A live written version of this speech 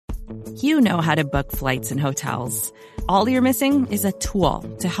You know how to book flights and hotels. All you're missing is a tool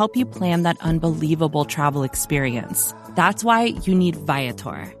to help you plan that unbelievable travel experience. That's why you need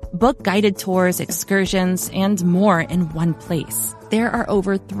Viator. Book guided tours, excursions, and more in one place. There are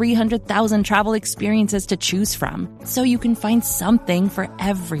over 300,000 travel experiences to choose from, so you can find something for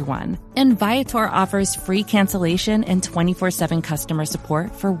everyone. And Viator offers free cancellation and 24/7 customer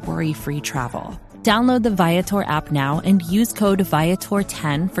support for worry-free travel. Download the Viator app now and use code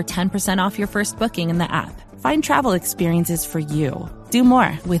Viator10 for 10% off your first booking in the app. Find travel experiences for you. Do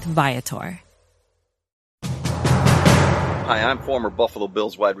more with Viator. Hi, I'm former Buffalo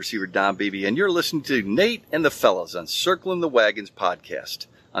Bills wide receiver Don Beebe, and you're listening to Nate and the Fellas on Circling the Wagons podcast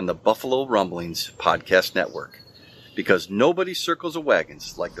on the Buffalo Rumblings Podcast Network. Because nobody circles the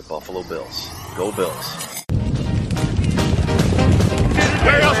wagons like the Buffalo Bills. Go Bills.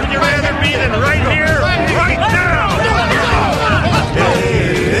 Where else would you rather be than right here, right now?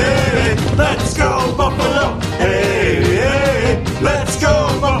 Hey, hey, let's go Buffalo. Hey, hey, let's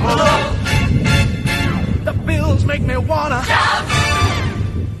go Buffalo. The Bills make me wanna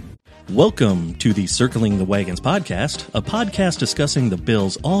Welcome to the Circling the Wagons podcast, a podcast discussing the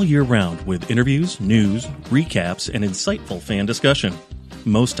Bills all year round with interviews, news, recaps, and insightful fan discussion.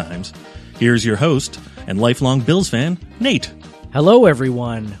 Most times. Here's your host and lifelong Bills fan, Nate. Hello,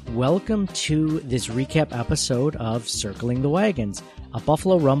 everyone. Welcome to this recap episode of Circling the Wagons, a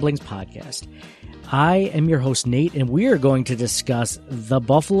Buffalo Rumblings podcast. I am your host, Nate, and we are going to discuss the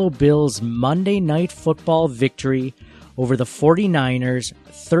Buffalo Bills' Monday Night Football victory over the 49ers,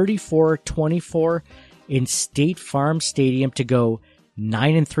 34-24 in State Farm Stadium to go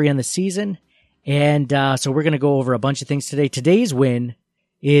 9-3 on the season. And so we're going to go over a bunch of things today. Today's win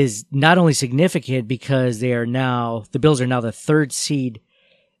is not only significant because the Bills are now the third seed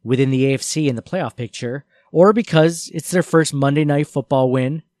within the AFC in the playoff picture, or because it's their first Monday Night Football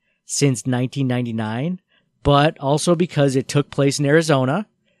win since 1999, but also because it took place in Arizona,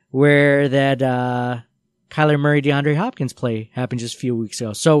 where that Kyler Murray, DeAndre Hopkins play happened just a few weeks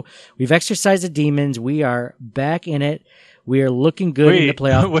ago. So we've exercised the demons. We are back in it. We are looking good in the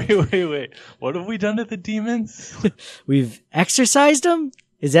playoff. Wait. What have we done to the demons? We've exercised them?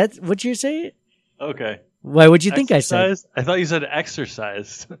 Is that what you're saying? Okay. Why would you think I said? I thought you said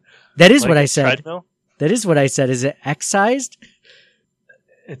exercised. That is like what I said. Treadmill? That is what I said. Is it excised?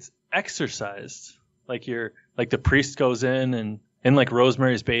 It's exercised. Like the priest goes in like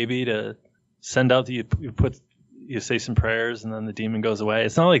Rosemary's Baby to send out you say some prayers and then the demon goes away.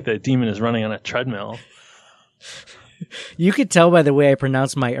 It's not like the demon is running on a treadmill. You could tell by the way I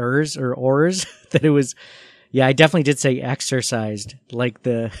pronounced my ers or ors that it was. Yeah, I definitely did say exercised, like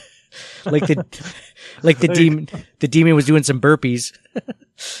the demon. The demon was doing some burpees,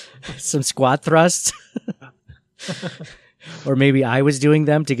 some squat thrusts, or maybe I was doing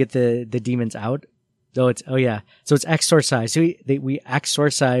them to get the demons out. So it's exorcised. So we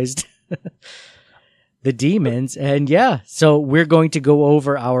exorcised the demons, and so we're going to go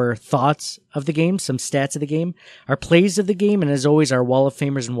over our thoughts of the game, some stats of the game, our plays of the game, and as always, our Wall of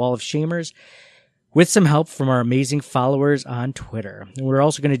Famers and Wall of Shamers, with some help from our amazing followers on Twitter. And we're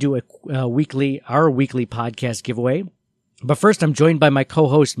also going to do our weekly podcast giveaway. But first, I'm joined by my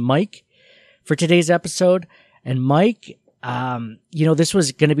co-host, Mike, for today's episode. And Mike, this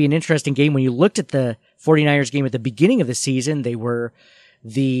was going to be an interesting game. When you looked at the 49ers game at the beginning of the season, they were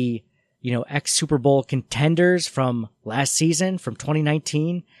the, ex-Super Bowl contenders from last season, from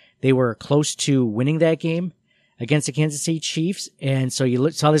 2019. They were close to winning that game against the Kansas City Chiefs. And so you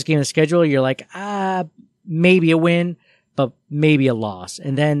saw this game on the schedule, you're like, maybe a win, but maybe a loss.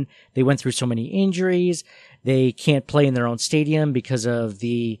 And then they went through so many injuries. They can't play in their own stadium because of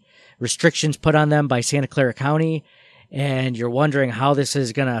the restrictions put on them by Santa Clara County. And you're wondering how this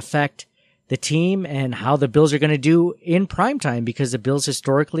is going to affect the team and how the Bills are going to do in primetime, because the Bills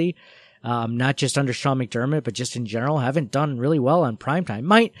historically, not just under Sean McDermott, but just in general, haven't done really well on primetime.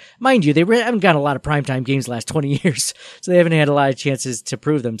 Mind you, they haven't gotten a lot of primetime games the last 20 years, so they haven't had a lot of chances to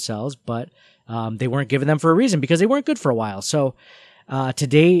prove themselves, but they weren't given them for a reason, because they weren't good for a while. So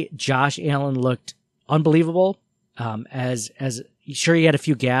today, Josh Allen looked unbelievable, as sure he had a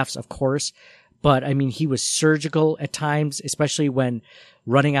few gaffes, of course, but I mean, he was surgical at times, especially when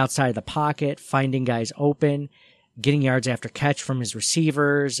running outside of the pocket, finding guys open, getting yards after catch from his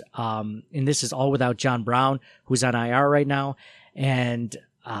receivers. And this is all without John Brown, who's on IR right now. And,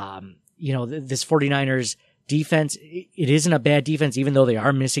 this 49ers defense, it isn't a bad defense, even though they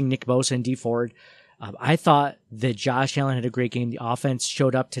are missing Nick Bosa and Dee Ford. I thought that Josh Allen had a great game. The offense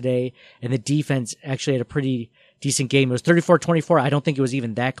showed up today, and the defense actually had a pretty decent game. It was 34-24. I don't think it was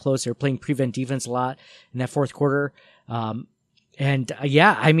even that close. They were playing prevent defense a lot in that fourth quarter. And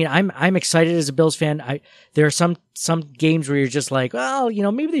yeah, I mean, I'm excited as a Bills fan. There are some games where you're just like, well,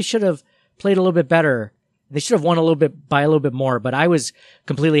 maybe they should have played a little bit better. They should have won by a little bit more. But I was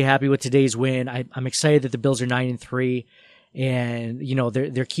completely happy with today's win. I'm excited that the Bills are 9-3, and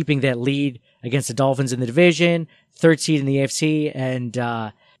they're keeping that lead against the Dolphins in the division, 3rd seed in the AFC, and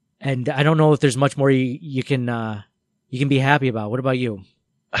I don't know if there's much more you can be happy about. What about you?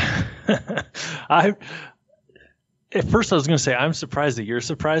 At first I was going to say I'm surprised that you're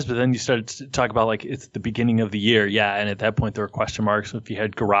surprised, but then you started to talk about like it's the beginning of the year. Yeah, and at that point there were question marks if you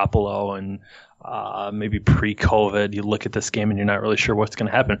had Garoppolo and maybe pre-COVID. You look at this game and you're not really sure what's going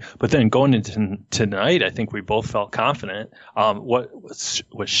to happen. But then going into tonight, I think we both felt confident. What was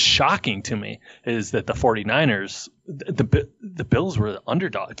shocking to me is that the 49ers, the Bills were the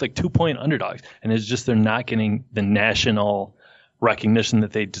underdogs, like 2-point underdogs. And it's just they're not getting the national recognition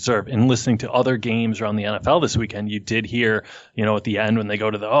that they deserve. And listening to other games around the NFL this weekend, you did hear, at the end when they go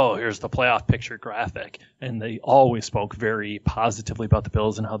to here's the playoff picture graphic, and they always spoke very positively about the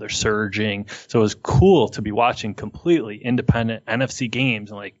Bills and how they're surging. So it was cool to be watching completely independent NFC games,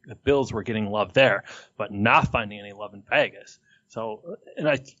 and like the Bills were getting love there, but not finding any love in Vegas. So, and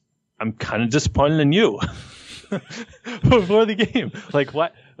I'm kind of disappointed in you before the game. Like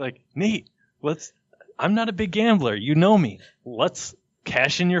what? Like Nate, I'm not a big gambler. You know me. Let's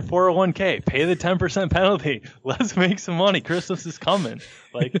cash in your 401k. Pay the 10% penalty. Let's make some money. Christmas is coming.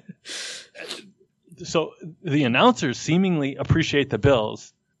 Like, so the announcers seemingly appreciate the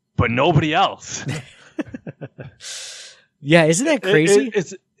Bills, but nobody else. Yeah, isn't that crazy?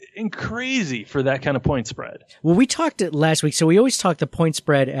 It's crazy for that kind of point spread. Well, we talked it last week, so we always talk the point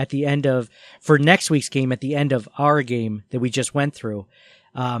spread at the end for next week's game, at the end of our game that we just went through.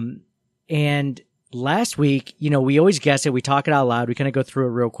 And last week, we always guess it. We talk it out loud. We kind of go through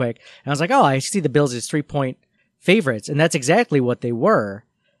it real quick. And I was like, oh, I see the Bills as 3-point favorites. And that's exactly what they were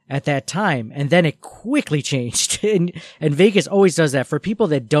at that time. And then it quickly changed. And Vegas always does that. For people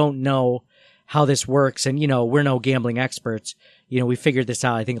that don't know how this works, and, we're no gambling experts. We figured this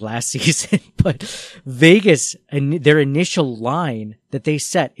out, I think, last season. But Vegas, and their initial line that they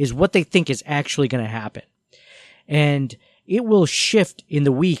set is what they think is actually going to happen. And it will shift in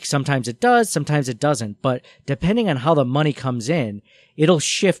the week. Sometimes it does, sometimes it doesn't. But depending on how the money comes in, it'll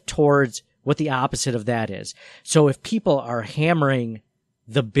shift towards what the opposite of that is. So if people are hammering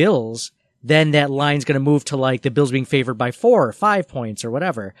the Bills, then that line's going to move to like the Bills being favored by 4 or 5 points or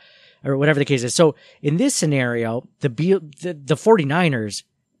whatever the case is. So in this scenario, the 49ers,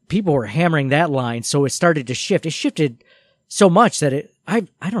 people were hammering that line. So it started to shift. It shifted so much that I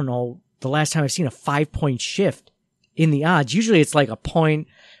don't know the last time I've seen a 5-point shift in the odds. Usually it's like a point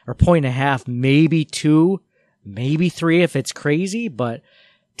or point and a half, maybe 2, maybe 3 if it's crazy. But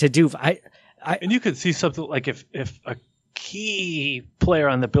to do, and you could see something like if a key player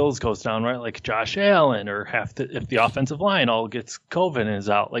on the Bills goes down, right? Like Josh Allen, or if the offensive line all gets COVID and is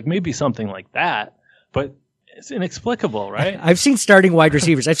out, like maybe something like that. But it's inexplicable, right? I've seen starting wide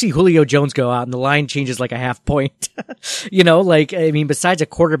receivers. I've seen Julio Jones go out and the line changes like a half point. Besides a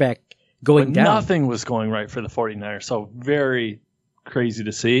quarterback going down. Nothing was going right for the 49ers. So very crazy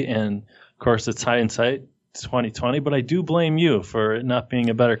to see. And of course, it's hindsight. It's 2020, but I do blame you for it not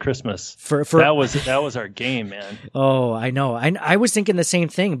being a better Christmas. That was our game, man. Oh, I know. I was thinking the same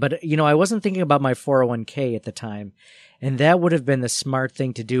thing, but I wasn't thinking about my 401k at the time. And that would have been the smart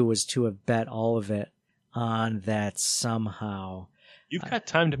thing to do, was to have bet all of it on that somehow. You've got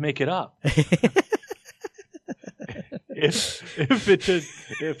time to make it up.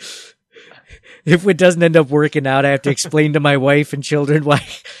 If it doesn't end up working out, I have to explain to my wife and children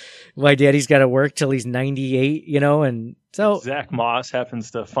why daddy's got to work till he's 98, and so Zach Moss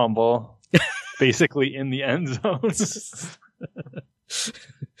happens to fumble basically in the end zone.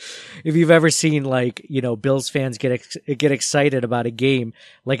 If you've ever seen Bills fans get excited about a game,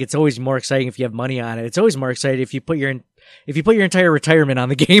 like it's always more exciting if you have money on it. It's always more exciting if you put your entire retirement on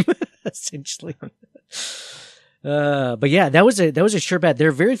the game, essentially. But yeah, that was a sure bet. There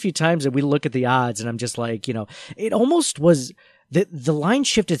are very few times that we look at the odds and I'm just like, it almost was the line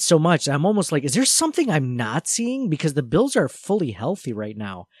shifted so much. I'm almost like, is there something I'm not seeing? Because the Bills are fully healthy right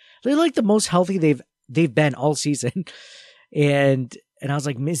now. They're like the most healthy they've been all season. And I was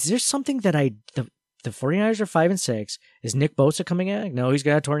like, is there something that the 49ers are 5-6. Is Nick Bosa coming back? No, he's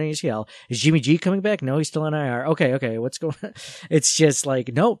got a torn ACL. Is Jimmy G coming back? No, he's still on IR. Okay, what's going on? It's just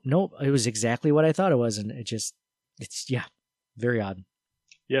like, nope. It was exactly what I thought it was. And it's very odd.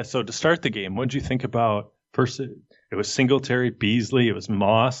 Yeah, so to start the game, what did you think about First, it was Singletary, Beasley, it was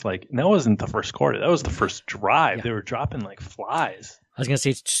Moss. And that wasn't the first quarter. That was the first drive. Yeah. They were dropping like flies. I was going to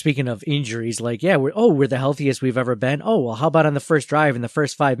say, speaking of injuries, we're the healthiest we've ever been. Oh, well, how about on the first drive in the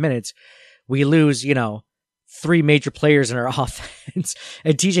first 5 minutes, we lose, 3 major players in our offense.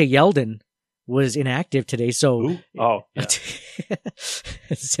 And TJ Yeldon was inactive today. So, yeah.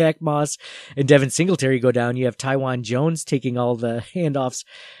 Zach Moss and Devin Singletary go down. You have Tywan Jones taking all the handoffs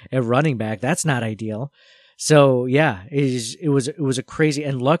at running back. That's not ideal. So yeah, it was a crazy,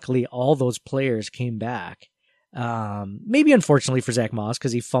 and luckily all those players came back. Maybe unfortunately for Zach Moss,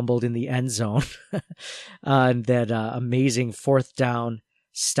 because he fumbled in the end zone on that amazing 4th down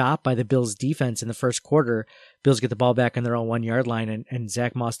stop by the Bills defense in the first quarter. Bills get the ball back on their own 1 yard line, and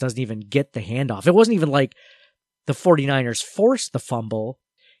Zach Moss doesn't even get the handoff. It wasn't even like the 49ers forced the fumble.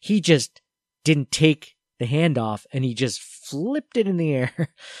 He just didn't take the handoff, and he just flipped it in the air.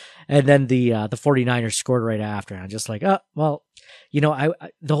 And then the 49ers scored right after. And I'm just like, I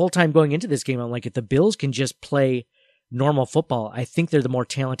the whole time going into this game, I'm like, if the Bills can just play normal football, I think they're the more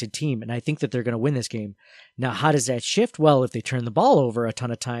talented team, and I think that they're going to win this game. Now, how does that shift? Well, if they turn the ball over a ton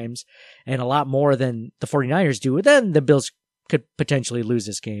of times and a lot more than the 49ers do, then the Bills could potentially lose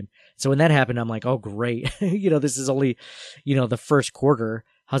this game. So when that happened, I'm like, oh, great. This is only, the first quarter.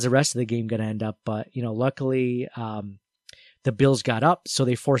 How's the rest of the game going to end up? But, luckily, the Bills got up, so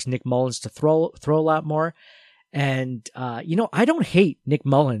they forced Nick Mullins to throw a lot more. And, I don't hate Nick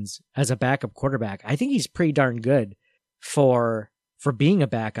Mullins as a backup quarterback. I think he's pretty darn good for being a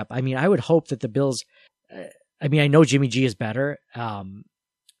backup. I mean, I would hope that the Bills, I know Jimmy G is better,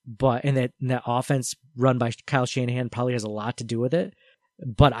 but that offense run by Kyle Shanahan probably has a lot to do with it.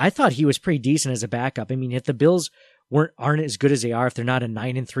 But I thought he was pretty decent as a backup. I mean, if the Bills aren't as good as they are, if they're not a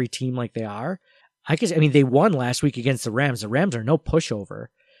 9-3 team like they are, they won last week against the Rams. The Rams are no pushover,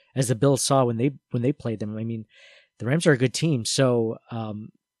 as the Bills saw when they played them. I mean, the Rams are a good team. So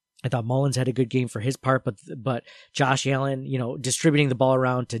I thought Mullins had a good game for his part, but Josh Allen, distributing the ball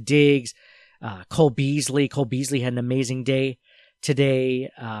around to Diggs, Cole Beasley. Cole Beasley had an amazing day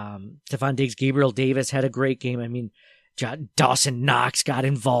today. Stephon Diggs, Gabriel Davis had a great game. I mean, Dawson Knox got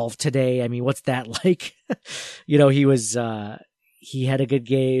involved today. I mean, what's that like? He had a good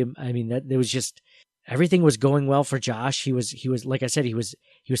game. I mean, there was just, everything was going well for Josh. He was, like I said, he was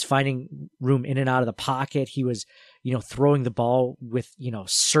finding room in and out of the pocket. He was, throwing the ball with,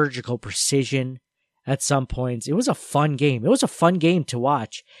 surgical precision at some points. It was a fun game. It was a fun game to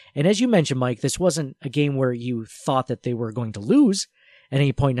watch. And as you mentioned, Mike, this wasn't a game where you thought that they were going to lose at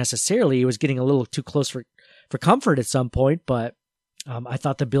any point necessarily. It was getting a little too close for comfort at some point, but I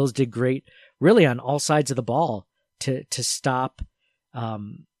thought the Bills did great really on all sides of the ball to stop,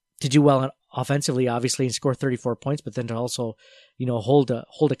 to do well offensively, obviously, and score 34 points, but then to also, hold a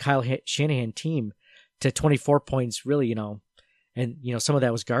Kyle Shanahan team to 24 points, really, and, some of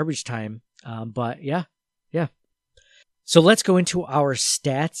that was garbage time. But yeah. So let's go into our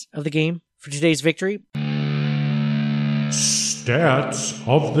stats of the game for today's victory. Stats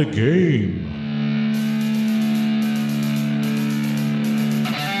of the game.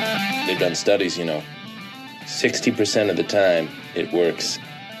 They've done studies, 60% of the time, it works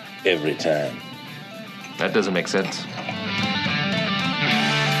every time. That doesn't make sense.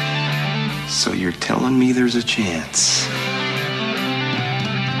 So you're telling me there's a chance?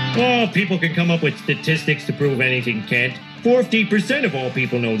 Oh, people can come up with statistics to prove anything, Kent. 40% of all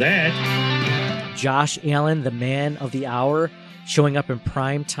people know that. Josh Allen, the man of the hour, showing up in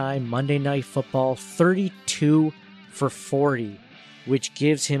prime time Monday Night Football, 32 for 40, which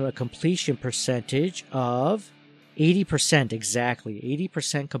gives him a completion percentage of 80%, exactly.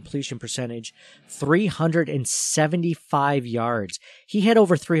 80% completion percentage, 375 yards. He had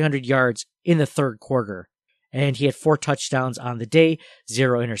over 300 yards in the third quarter, and he had 4 touchdowns on the day,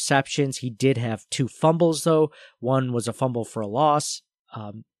 0 interceptions. He did have 2 fumbles, though. One was a fumble for a loss,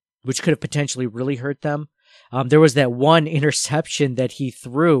 which could have potentially really hurt them. There was that one interception that he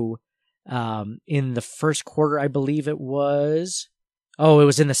threw in the first quarter, I believe it was. Oh, it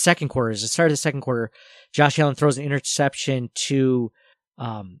was in the second quarter. At the start of the second quarter, Josh Allen throws an interception to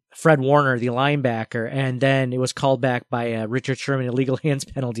Fred Warner, the linebacker, and then it was called back by Richard Sherman, illegal hands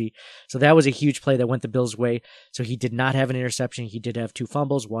penalty. So that was a huge play that went the Bills' way. So he did not have an interception. He did have 2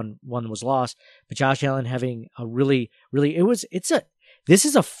 fumbles. One was lost. But Josh Allen having a this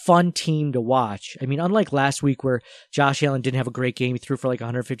is a fun team to watch. I mean, unlike last week where Josh Allen didn't have a great game, he threw for like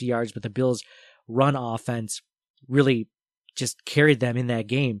 150 yards, but the Bills' run offense really just carried them in that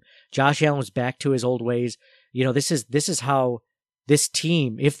game. Josh Allen was back to his old ways. This is how this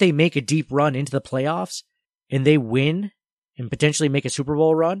team, if they make a deep run into the playoffs and they win and potentially make a Super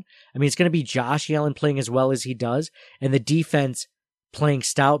Bowl run. I mean, it's going to be Josh Allen playing as well as he does, and the defense playing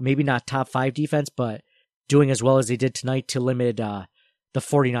stout, maybe not top 5 defense, but doing as well as they did tonight to limit the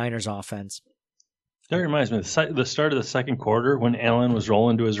 49ers offense. That reminds me of the start of the second quarter when Allen was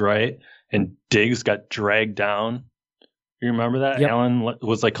rolling to his right and Diggs got dragged down. You remember that? Yep. Allen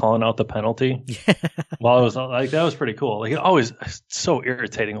was like calling out the penalty. Well, it was like, that was pretty cool. Like, it always so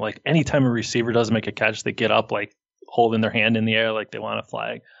irritating. Like, anytime a receiver doesn't make a catch, they get up like holding their hand in the air like they want a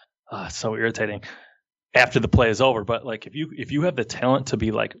flag. It's so irritating after the play is over. But like, if you have the talent to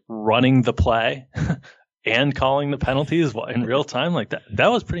be like running the play and calling the penalties in real time, like that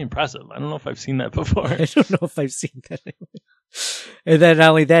was pretty impressive. I don't know if I've seen that before. I don't know if I've seen that. And then not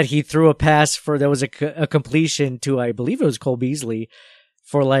only that, he threw a pass there was a completion to, I believe it was Cole Beasley,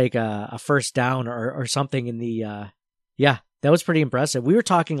 for like a first down or something in the, that was pretty impressive. We were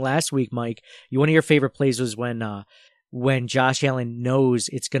talking last week, Mike, one of your favorite plays was when Josh Allen knows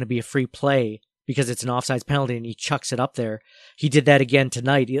it's going to be a free play because it's an offsides penalty and he chucks it up there. He did that again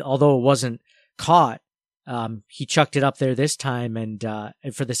tonight, although it wasn't caught. He chucked it up there this time and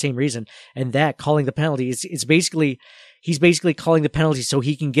for the same reason. And that calling the penalty is basically, he's basically calling the penalty so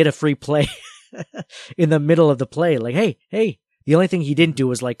he can get a free play in the middle of the play. Like, hey, the only thing he didn't do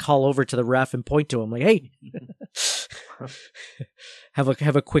was like call over to the ref and point to him like, hey, have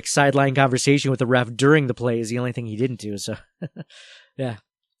a quick sideline conversation with the ref during the play is the only thing he didn't do. So yeah,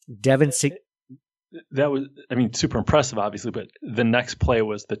 that was, I mean, super impressive, obviously, but the next play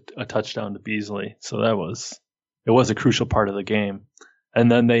was a touchdown to Beasley. So it was a crucial part of the game.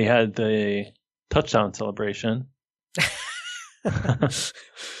 And then they had the touchdown celebration.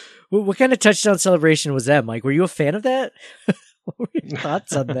 What kind of touchdown celebration was that, Mike? Were you a fan of that? What were your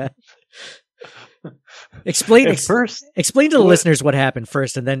thoughts on that? Explain to the listeners what happened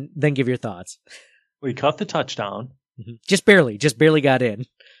first, and then give your thoughts. We caught the touchdown. Mm-hmm. Just barely got in.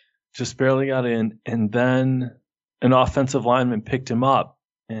 Just barely got in, and then an offensive lineman picked him up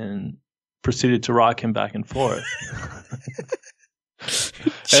and proceeded to rock him back and forth.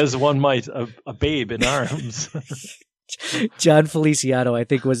 As one might, a babe in arms. John Feliciano, I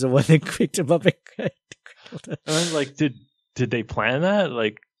think, was the one that picked him up. And I'm like, did they plan that?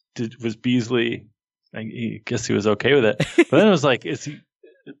 Like, was Beasley? I guess he was okay with it. But then it was like,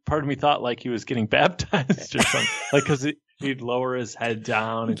 part of me thought like he was getting baptized or something. Like, because he'd lower his head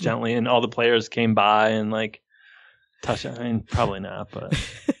down and gently, and all the players came by and like touch. I mean, probably not, but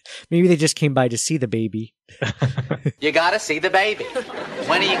maybe they just came by to see the baby. You gotta see the baby.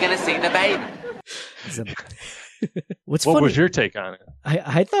 When are you gonna see the baby? What was your take on it?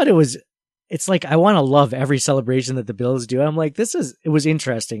 I thought it's like, I want to love every celebration that the Bills do. I'm like, it was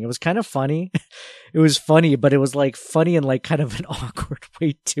interesting. It was kind of funny. It was funny, but it was like funny in like kind of an awkward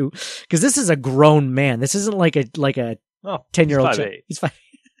way too. Cause this is a grown man. This isn't like a 10-year-old. He's 5'8".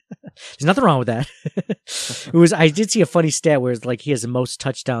 There's nothing wrong with that. I did see a funny stat where it's like he has the most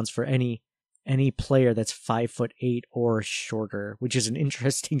touchdowns for any player that's 5'8" or shorter, which is an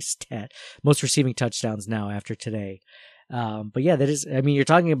interesting stat. Most receiving touchdowns now after today. But yeah, that is, I mean, you're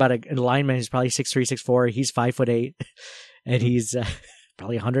talking about a lineman who's probably 6'3", 6'4". He's 5'8", and he's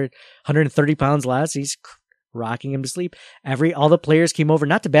probably 130 pounds less. He's rocking him to sleep. All the players came over,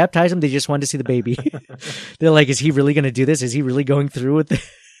 not to baptize him. They just wanted to see the baby. They're like, is he really going to do this? Is he really going through with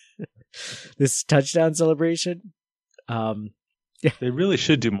this touchdown celebration? Yeah. They really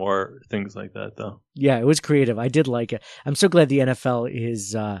should do more things like that, though. Yeah, it was creative. I did like it. I'm so glad the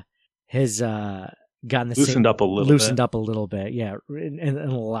NFL has gotten loosened up a little bit. Yeah, and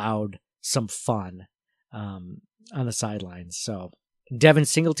allowed some fun on the sidelines. So Devin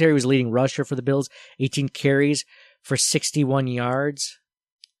Singletary was leading rusher for the Bills, 18 carries for 61 yards.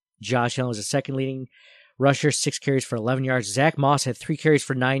 Josh Allen was the second leading rusher, 6 carries for 11 yards. Zach Moss had 3 carries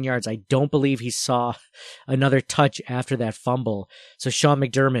for 9 yards. I don't believe he saw another touch after that fumble. So Sean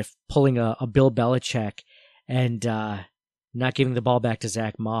McDermott pulling a Bill Belichick and not giving the ball back to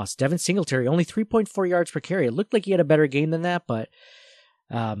Zach Moss. Devin Singletary, only 3.4 yards per carry. It looked like he had a better game than that, but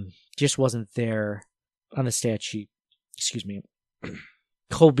just wasn't there on the stat sheet. Excuse me.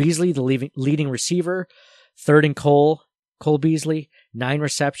 Cole Beasley, the leading receiver, third and Cole Beasley, 9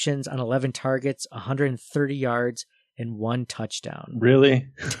 receptions on 11 targets, 130 yards, and 1 touchdown. Really?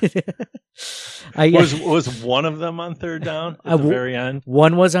 Was one of them on third down at the very end?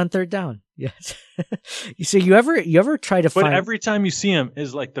 One was on third down. Yes. So you ever try to find? But every time you see him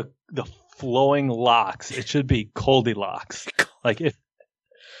is like the flowing locks. It should be Coldy locks. Like, if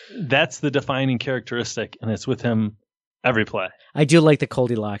that's the defining characteristic, and it's with him every play. I do like the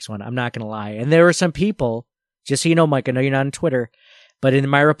Goldilocks one. I'm not going to lie. And there were some people, just so you know, Mike, I know you're not on Twitter, but in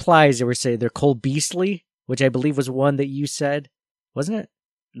my replies, they were saying they're Cole Beasley. which I believe was one that you said, wasn't it?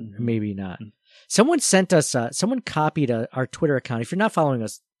 Mm-hmm. Maybe not. Someone sent us, someone copied our Twitter account. If you're not following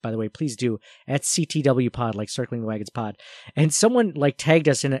us, by the way, please do, at CTW Pod, like Circling the Wagons Pod. And someone like tagged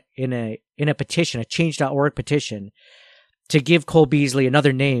us in a petition, a change.org petition, to give Cole Beasley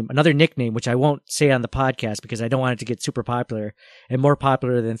another nickname, which I won't say on the podcast because I don't want it to get super popular and more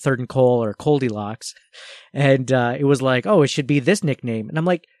popular than Third and Cole or Goldilocks. And it was like, oh, it should be this nickname. And I'm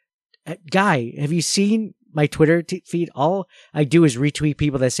like, guy, have you seen my Twitter feed? All I do is retweet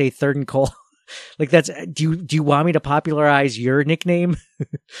people that say Third and Cole. Like do you want me to popularize your nickname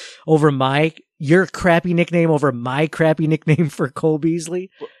over your crappy nickname over my crappy nickname for Cole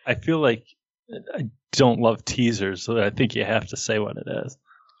Beasley? I feel like I don't love teasers, so I think you have to say what it is.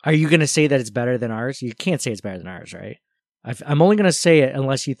 Are you going to say that it's better than ours? You can't say it's better than ours, right? I'm only going to say it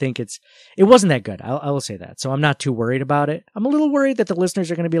unless you think it wasn't that good. I will say that. So I'm not too worried about it. I'm a little worried that the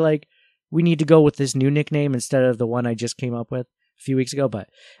listeners are going to be like, we need to go with this new nickname instead of the one I just came up with a few weeks ago. But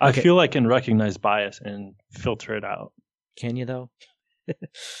okay. I feel I can recognize bias and filter it out. Can you though?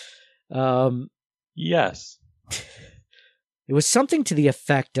 Yes. It was something to the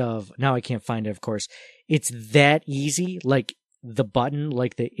effect of, now I can't find it, of course. It's that easy, like the button,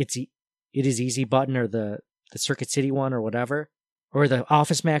 like it is easy button, or the Circuit City one, or whatever, or the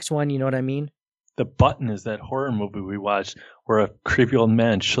Office Max one. You know what I mean? The Button is that horror movie we watched where a creepy old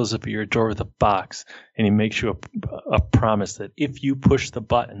man shows up at your door with a box and he makes you a promise that if you push the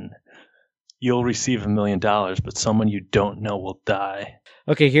button, you'll receive $1 million, but someone you don't know will die.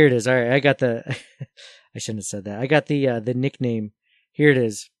 Okay, here it is. All right, I got the. I shouldn't have said that. I got the nickname. Here it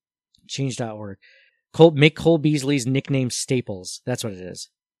is. Change.org. Make Cole Beasley's nickname Staples. That's what it is.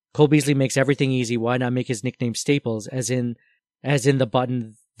 Cole Beasley makes everything easy. Why not make his nickname Staples? As in the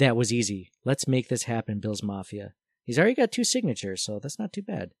button that was easy. Let's make this happen, Bills Mafia. He's already got 2 signatures, so that's not too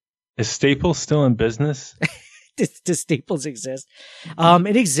bad. Is Staples still in business? Does Staples exist?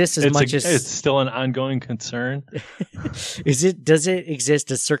 It exists it's still an ongoing concern. Does it exist?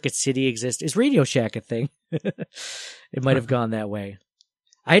 Does Circuit City exist? Is Radio Shack a thing? It might have gone that way.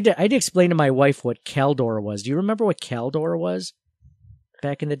 I had to explain to my wife what Caldor was. Do you remember what Caldor was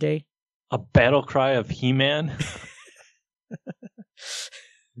back in the day? A battle cry of He-Man?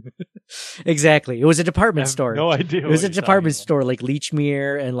 Exactly. It was a department store. No idea. It was a department store like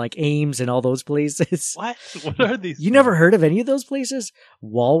Lechmere and like Ames and all those places. What are these? You never heard of any of those places?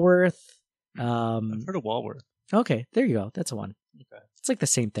 Walworth. I've heard of Walworth. Okay, there you go. That's a one. Okay. It's like the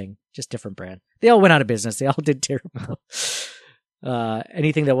same thing, just different brand. They all went out of business. They all did terrible.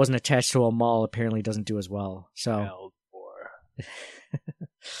 Anything that wasn't attached to a mall apparently doesn't do as well. So,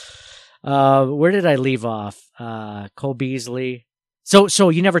 where did I leave off? Cole Beasley. So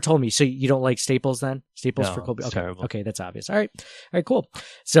you never told me. So you don't like Staples then? Staples for Cole Beasley? Terrible. Okay, that's obvious. All right, cool.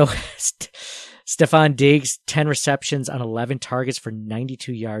 So Stephon Diggs, 10 receptions on 11 targets for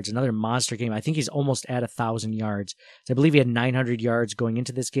 92 yards. Another monster game. I think he's almost at 1,000 yards. So I believe he had 900 yards going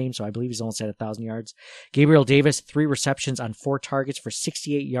into this game, so I believe he's almost at 1,000 yards. Gabriel Davis, 3 receptions on 4 targets for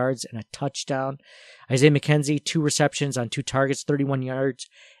 68 yards and a touchdown. Isaiah McKenzie, 2 receptions on 2 targets, 31 yards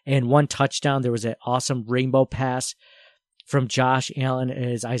and 1 touchdown. There was an awesome rainbow pass from Josh Allen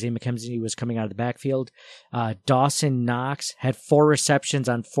as Isaiah McKenzie was coming out of the backfield. Dawson Knox had 4 receptions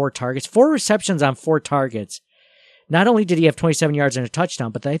on 4 targets. 4 receptions on 4 targets. Not only did he have 27 yards and a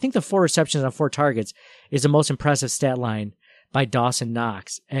touchdown, but I think the 4 receptions on 4 targets is the most impressive stat line by Dawson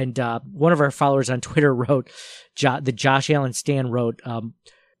Knox. And one of our followers on Twitter wrote, the Josh Allen Stan wrote,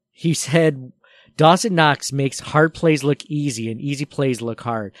 he said, Dawson Knox makes hard plays look easy and easy plays look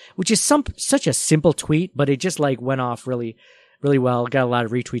hard, which is such a simple tweet, but it just like went off really, really well. Got a lot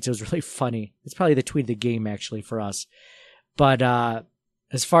of retweets. It was really funny. It's probably the tweet of the game actually for us. But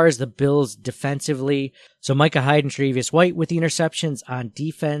as far as the Bills defensively, so Micah Hyde and Tre'Davious White with the interceptions on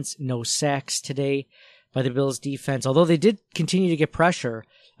defense. No sacks today by the Bills defense, although they did continue to get pressure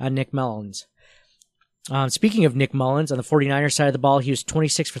on Nick Mullins. Speaking of Nick Mullins, on the 49ers side of the ball, he was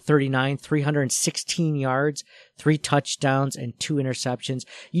 26 for 39, 316 yards, 3 touchdowns, and 2 interceptions.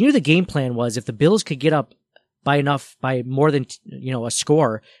 You knew the game plan was if the Bills could get up by more than, a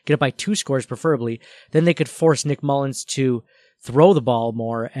score, get up by 2 scores preferably, then they could force Nick Mullins to throw the ball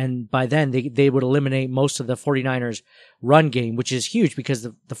more, and by then they would eliminate most of the 49ers run game, which is huge because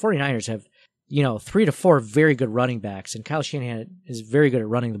the 49ers have, 3 to 4 very good running backs, and Kyle Shanahan is very good at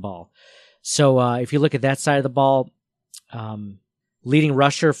running the ball. So if you look at that side of the ball, leading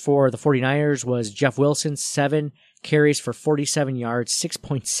rusher for the 49ers was Jeff Wilson, 7 carries for 47 yards,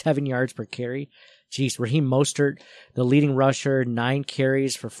 6.7 yards per carry. Jeez, Raheem Mostert, the leading rusher, 9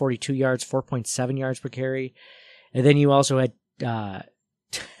 carries for 42 yards, 4.7 yards per carry. And then you also had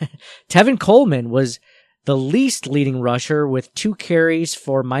Tevin Coleman was the least leading rusher with 2 carries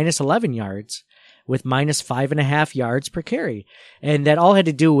for minus 11 yards with minus 5.5 yards per carry. And that all had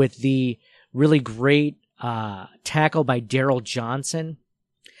to do with the really great tackle by Daryl Johnson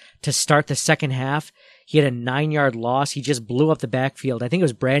to start the second half. He had a 9-yard loss. He just blew up the backfield. I think it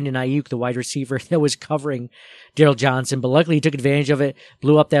was Brandon Ayuk, the wide receiver, that was covering Daryl Johnson, but luckily he took advantage of it,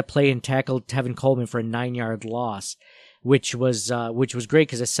 blew up that play, and tackled Tevin Coleman for a 9-yard loss, which was great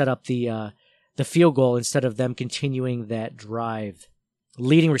because it set up the field goal instead of them continuing that drive.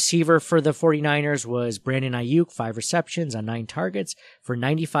 Leading receiver for the 49ers was Brandon Ayuk, 5 receptions on 9 targets for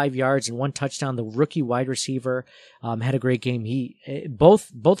 95 yards and 1 touchdown. The rookie wide receiver had a great game.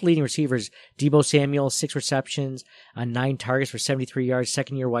 Both leading receivers, Deebo Samuel, 6 receptions on 9 targets for 73 yards,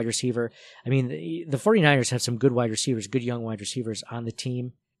 second-year wide receiver. I mean, the 49ers have some good wide receivers, good young wide receivers on the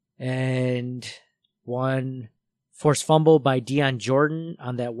team. And 1 forced fumble by Deion Jordan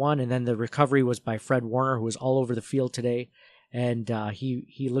on that one, and then the recovery was by Fred Warner, who was all over the field today. And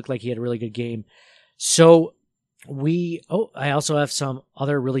he looked like he had a really good game. So I also have some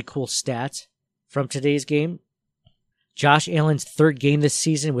other really cool stats from today's game. Josh Allen's 3rd game this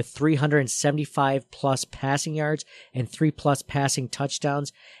season with 375 plus passing yards and 3 plus passing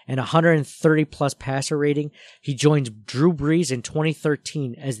touchdowns and 130 plus passer rating. He joins Drew Brees in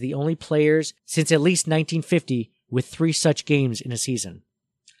 2013 as the only players since at least 1950 with 3 such games in a season.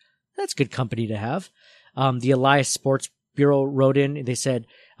 That's good company to have. The Elias Sports Bureau wrote in, they said,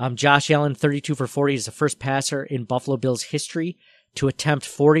 Josh Allen, 32 for 40, is the first passer in Buffalo Bills history to attempt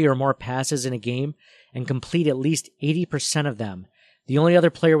 40 or more passes in a game and complete at least 80% of them. The only other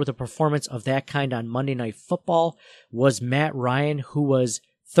player with a performance of that kind on Monday Night Football was Matt Ryan, who was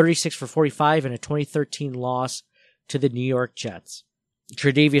 36 for 45 in a 2013 loss to the New York Jets.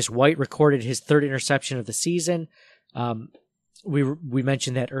 Tre'Davious White recorded his 3rd interception of the season. We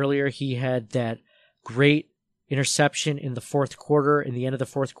mentioned that earlier. He had that great interception in the the end of the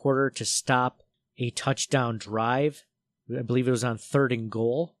fourth quarter to stop a touchdown drive. I believe it was on 3rd and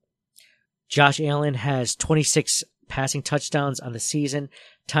goal. Josh Allen has 26 passing touchdowns on the season,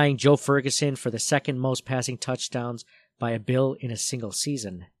 tying Joe Ferguson for the 2nd most passing touchdowns by a Bill in a single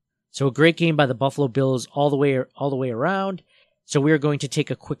season. So a great game by the Buffalo Bills all the way around. So we are going to take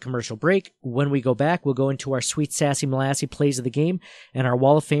a quick commercial break. When we go back, we'll go into our sweet, sassy, molassy plays of the game and our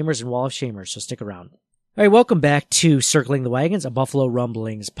Wall of Famers and Wall of Shamers. So stick around. All right, welcome back to Circling the Wagons, a Buffalo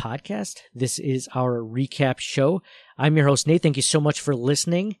Rumblings podcast. This is our recap show. I'm your host, Nate. Thank you so much for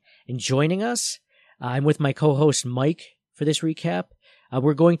listening and joining us. I'm with my co-host, Mike, for this recap.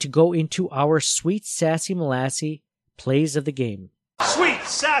 We're going to go into our sweet, sassy, molassy plays of the game. Sweet,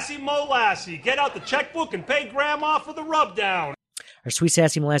 sassy, molassy. Get out the checkbook and pay Grandma for the rubdown. Our sweet,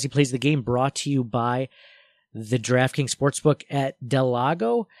 sassy, molassy plays of the game brought to you by the DraftKings Sportsbook at Del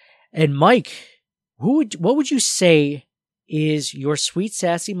Lago. And Mike, what would you say is your sweet,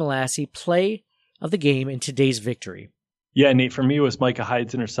 sassy, molassy play of the game in today's victory? Yeah, Nate, for me, it was Micah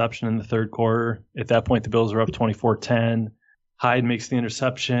Hyde's interception in the 3rd quarter. At that point, the Bills were up 24-10. Hyde makes the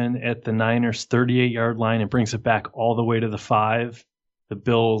interception at the Niners' 38-yard line and brings it back all the way to the 5. The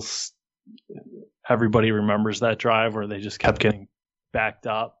Bills, everybody remembers that drive where they just kept getting backed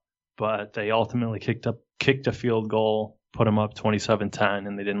up, but they ultimately kicked a field goal, put them up 27-10,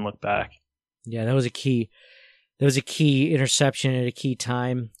 and they didn't look back. Yeah, that was a key interception at a key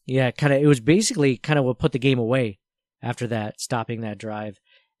time. Yeah, it was basically kind of what put the game away after that, stopping that drive.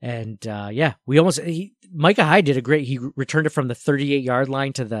 And Micah Hyde he returned it from the 38-yard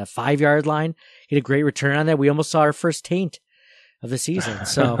line to the 5-yard line. He had a great return on that. We almost saw our first taint of the season.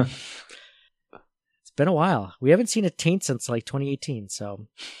 So it's been a while. We haven't seen a taint since like 2018. So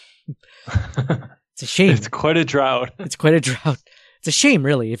it's a shame. It's quite a drought. It's a shame,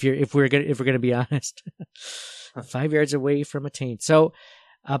 really, if we're gonna be honest. 5 yards away from a taint. So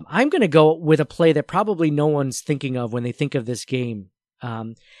I'm gonna go with a play that probably no one's thinking of when they think of this game,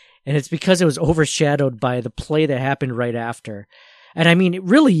 and it's because it was overshadowed by the play that happened right after. And I mean,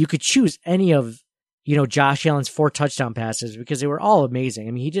 really, you could choose any of Josh Allen's 4 touchdown passes because they were all amazing.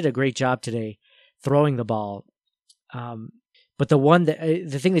 I mean, he did a great job today throwing the ball. But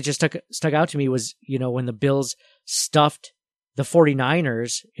the thing that just stuck out to me was when the Bills stuffed the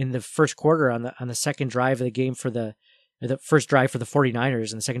 49ers in the first quarter on the second drive of the game for the first drive for the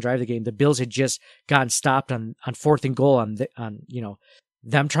 49ers and the second drive of the game. The Bills had just gotten stopped on 4th and goal on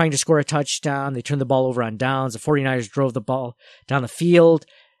them trying to score a touchdown. They turned the ball over on downs. The 49ers drove the ball down the field.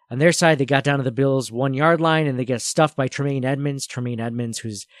 On their side, they got down to the Bills' 1-yard line and they get stuffed by Tremaine Edmonds. Tremaine Edmonds,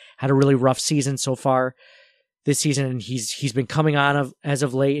 who's had a really rough season so far this season, and he's been coming on as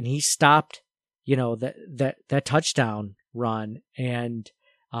of late, and he stopped that touchdown run, and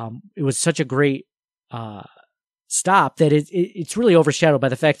it was such a great stop that it's really overshadowed by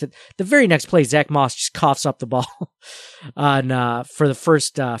the fact that the very next play, Zach Moss just coughs up the ball on for the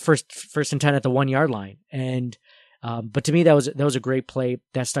first and 10 at the 1 yard line. And but to me, that was a great play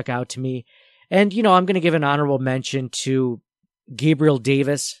that stuck out to me. And I'm going to give an honorable mention to Gabriel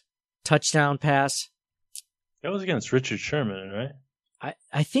Davis touchdown pass. That was against Richard Sherman, right?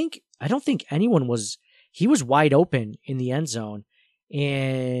 I don't think anyone was. He was wide open in the end zone.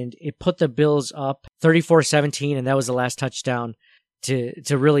 And it put the Bills up 34-17, and that was the last touchdown to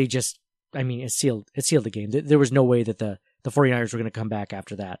really just, it sealed the game. There was no way that the 49ers were going to come back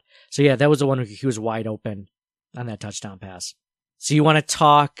after that. So yeah, that was the one where he was wide open on that touchdown pass. So you want to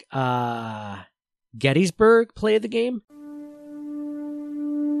talk Gettysburg play of the game?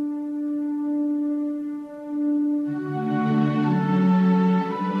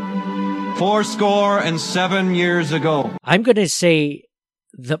 Fourscore-and-7 years ago. I'm going to say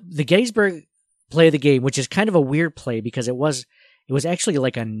the Gettysburg play of the game, which is kind of a weird play because it was actually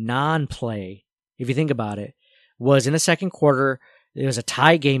like a non-play, if you think about it, was in the second quarter. It was a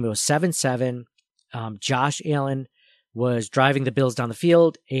tie game. It was 7-7. Josh Allen was driving the Bills down the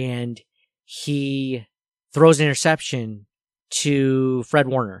field, and he throws an interception to Fred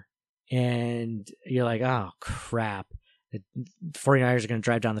Warner. And you're like, oh, crap. The 49ers are going to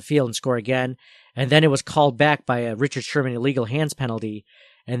drive down the field and score again. And then it was called back by a Richard Sherman illegal hands penalty,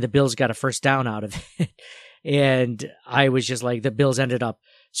 and the Bills got a first down out of it. And I was just like, the Bills ended up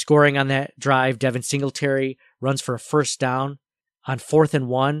scoring on that drive. Devin Singletary runs for a first down on 4th and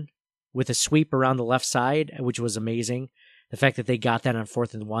 1 with a sweep around the left side, which was amazing. The fact that they got that on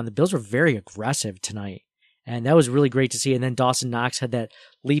 4th and 1. The Bills were very aggressive tonight, and that was really great to see. And then Dawson Knox had that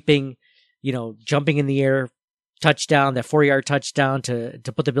leaping, jumping in the air touchdown, that 4-yard touchdown to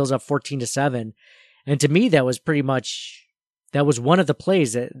put the Bills up 14-7. And to me, that was one of the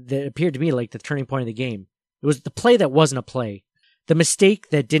plays that appeared to me like the turning point of the game. It was the play that wasn't a play, the mistake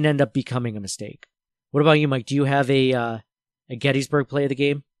that didn't end up becoming a mistake. What about you, Mike? Do you have a Gettysburg play of the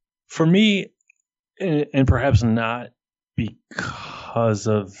game? For me, and perhaps not because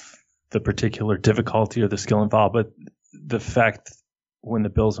of the particular difficulty or the skill involved, but the fact when the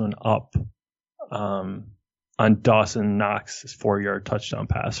Bills went up, on Dawson Knox's 4-yard touchdown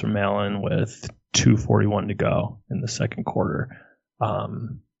pass from Allen with 2:41 to go in the second quarter.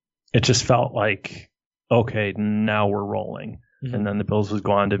 It just felt like, okay, now we're rolling. Mm-hmm. And then the Bills would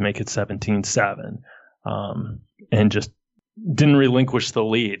go on to make it 17-7, and just didn't relinquish the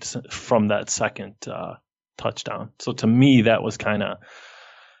lead from that second touchdown. So to me, that was a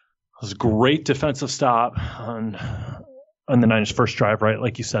great defensive stop on the Niners' first drive, right?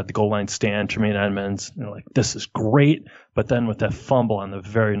 Like you said, the goal line stand, Tremaine Edmonds, like, this is great. But then with that fumble on the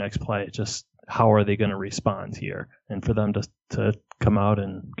very next play, just how are they going to respond here? And for them to come out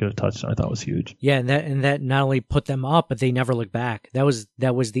and get a touchdown, I thought was huge. Yeah, and that not only put them up, but they never looked back. That was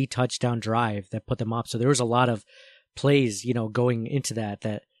the touchdown drive that put them up. So there was a lot of plays, going into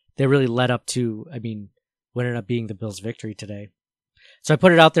that really led up to, what ended up being the Bills' victory today. So I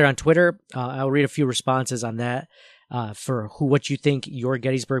put it out there on Twitter. I'll read a few responses on that. For what you think your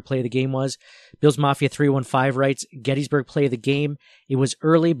Gettysburg play of the game was. Bills Mafia 315 writes, Gettysburg play of the game. It was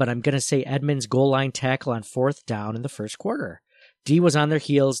early, but I'm going to say Edmonds' goal line tackle on 4th down in the first quarter. D was on their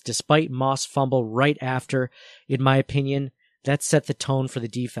heels despite Moss' fumble right after. In my opinion, that set the tone for the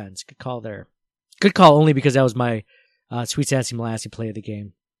defense. Good call there. Good call only because that was my Sweet Sassy Molassie play of the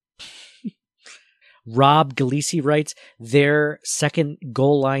game. Rob Galisi writes, their second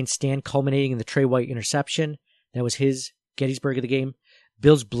goal line stand culminating in the Trey White interception. That was his Gettysburg of the game.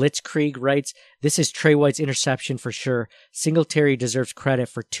 Bill's Blitzkrieg writes, this is Trey White's interception for sure. Singletary deserves credit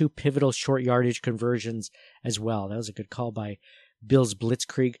for 2 pivotal short yardage conversions as well. That was a good call by Bill's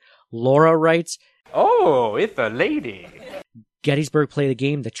Blitzkrieg. Laura writes, oh, it's a lady. Gettysburg play of the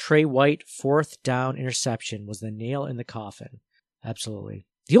game. The Trey White 4th down interception was the nail in the coffin. Absolutely.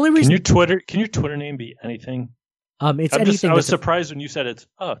 The only reason Can your Twitter name be anything? It's anything. I was surprised when you said it's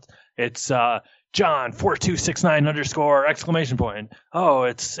John 4269 _ exclamation point. Oh,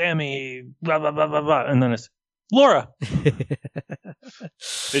 it's Sammy blah blah blah blah blah, and then it's Laura.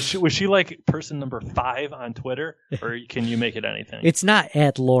 Was she like person number 5 on Twitter, or can you make it anything? It's not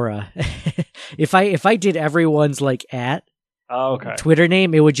at Laura. If I did everyone's like at Twitter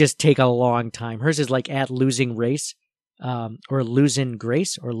name, it would just take a long time. Hers is like at losing race, or losing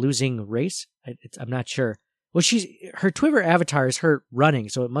grace, or losing race. I'm not sure. Well, her Twitter avatar is her running,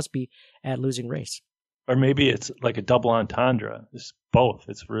 so it must be at losing race. Or maybe it's like a double entendre. It's both.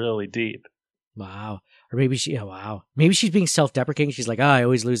 It's really deep. Wow. Or maybe maybe she's being self-deprecating. She's like, I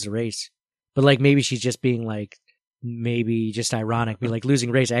always lose the race. But like maybe she's just being like, maybe just ironic. Be like,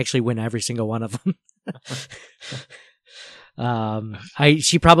 losing race, I actually win every single one of them.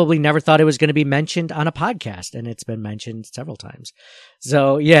 She probably never thought it was going to be mentioned on a podcast, and it's been mentioned several times.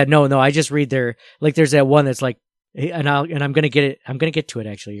 So yeah, no, I just read their, like, there's that one that's like, and I'm going to get it. I'm going to get to it.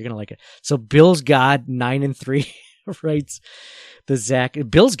 Actually, you're going to like it. So Bill's God 9-3 writes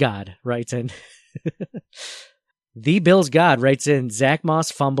Bill's God writes in, the Bill's God writes in, Zach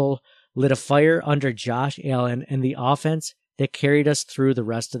Moss fumble lit a fire under Josh Allen and the offense that carried us through the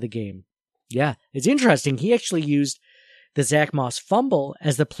rest of the game. Yeah, it's interesting. He actually used the Zach Moss fumble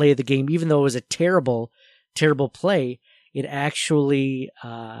as the play of the game, even though it was a terrible, terrible play. It actually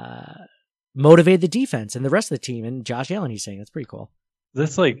motivated the defense and the rest of the team. And Josh Allen, he's saying, that's pretty cool.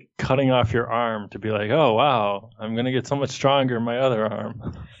 That's like cutting off your arm to be like, oh, wow, I'm going to get so much stronger in my other arm.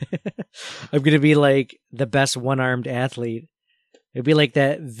 I'm going to be like the best one-armed athlete. It'd be like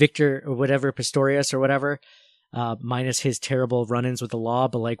that Victor or whatever, Pistorius or whatever, minus his terrible run-ins with the law.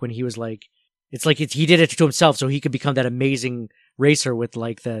 But like when he was like, he did it to himself so he could become that amazing racer with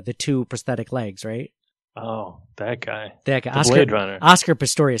like the two prosthetic legs, right? Oh, that guy. The Blade Runner. Oscar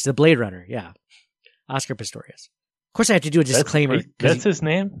Pistorius, the Blade Runner, yeah. Oscar Pistorius. Of course, I have to do a disclaimer. That's his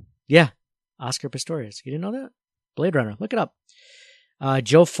name? Yeah. Oscar Pistorius. You didn't know that? Blade Runner. Look it up.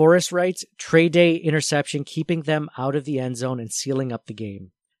 Joe Forrest writes, trade day interception, keeping them out of the end zone and sealing up the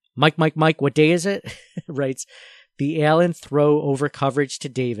game. Mike, what day is it? Writes, the Allen throw over coverage to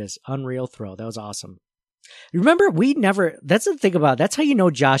Davis. Unreal throw. That was awesome. Remember, that's the thing about, that's how you know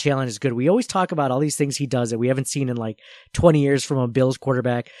Josh Allen is good. We always talk about all these things he does that we haven't seen in like 20 years from a Bills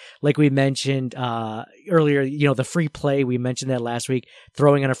quarterback. Like we mentioned earlier, the free play. We mentioned that last week,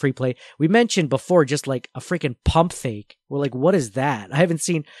 throwing on a free play. We mentioned before just like a freaking pump fake. We're like, what is that? I haven't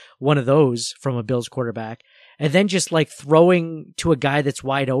seen one of those from a Bills quarterback. And then just like throwing to a guy that's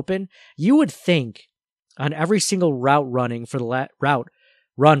wide open. You would think on every single route running for the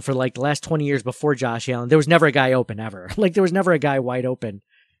run for like the last 20 years before Josh Allen, there was never a guy open ever. Like there was never a guy wide open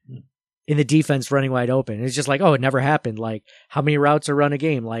in the defense running wide open. It's just like, oh, it never happened. Like how many routes are run a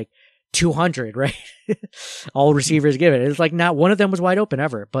game? Like 200, right? All receivers give it. It's like not one of them was wide open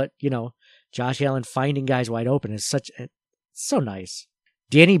ever. But Josh Allen finding guys wide open is so nice.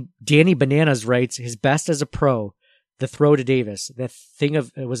 Danny Bananas writes, his best as a pro, the throw to Davis.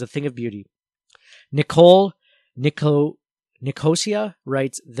 It was a thing of beauty. Nicosia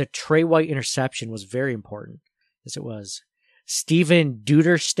writes, the Trey White interception was very important. Yes, it was. Steven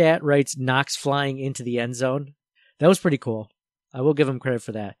Duderstadt writes, Knox flying into the end zone. That was pretty cool. I will give him credit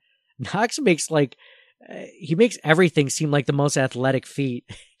for that. Knox makes he makes everything seem like the most athletic feat.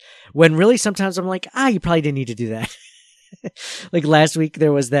 When really sometimes I'm like, you probably didn't need to do that. Like last week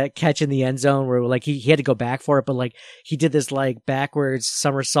there was that catch in the end zone where like he had to go back for it, but like he did this like backwards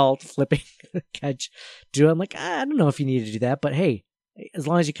somersault flipping catch. I'm like, I don't know if you needed to do that, but hey, as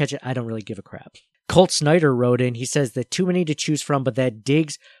long as you catch it, I don't really give a crap. Colt Snyder wrote in, he says that too many to choose from, but that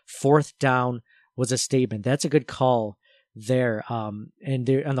Diggs fourth down was a statement. That's a good call there. And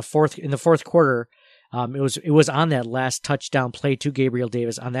there in the fourth quarter, it was on that last touchdown play to Gabriel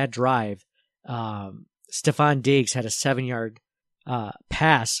Davis on that drive. Stephon Diggs had a 7-yard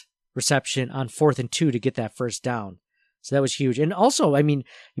pass reception on 4th and 2 to get that first down. So that was huge. And also, I mean,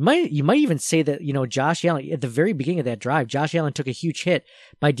 you might even say that, Josh Allen, at the very beginning of that drive, Josh Allen took a huge hit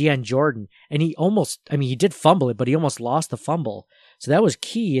by Deion Jordan. And he did fumble it, but he almost lost the fumble. So that was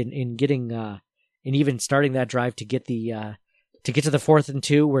key in getting, and even starting that drive to get to the 4th and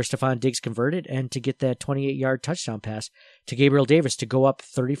 2 where Stephon Diggs converted and to get that 28-yard touchdown pass to Gabriel Davis to go up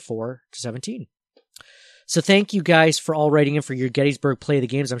 34-17. So thank you guys for all writing in for your Gettysburg Play of the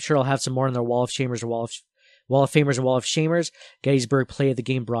Games. I'm sure I'll have some more in their Wall of Shamers or Wall of Famers or Wall of Shamers. Gettysburg Play of the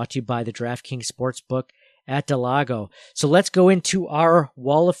Game brought to you by the DraftKings Sportsbook at Del Lago. So let's go into our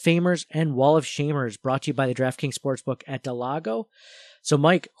Wall of Famers and Wall of Shamers brought to you by the DraftKings Sportsbook at Del Lago. So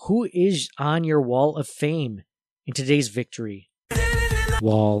Mike, who is on your Wall of Fame in today's victory?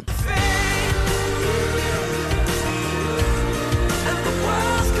 Wall.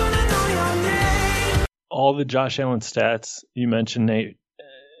 All the Josh Allen stats you mentioned, Nate,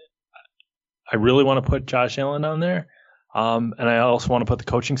 I really want to put Josh Allen on there. And I also want to put the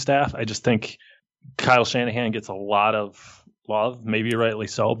coaching staff. I just think Kyle Shanahan gets a lot of love, maybe rightly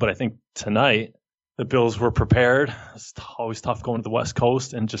so. But I think tonight the Bills were prepared. It's always tough going to the West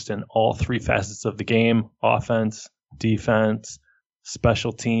Coast, and just in all three facets of the game, offense, defense,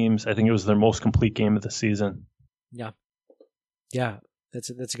 special teams. I think it was their most complete game of the season. Yeah. That's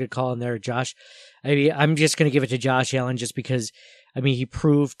a good call in there, Josh. I mean, I'm just going to give it to Josh Allen just because, he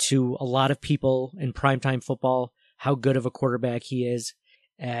proved to a lot of people in primetime football how good of a quarterback he is.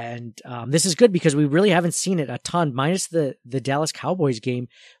 And this is good because we really haven't seen it a ton, minus the Dallas Cowboys game,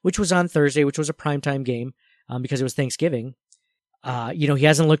 which was on Thursday, which was a primetime game because it was Thanksgiving. He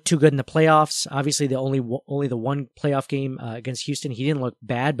hasn't looked too good in the playoffs. Obviously, the only the one playoff game against Houston, he didn't look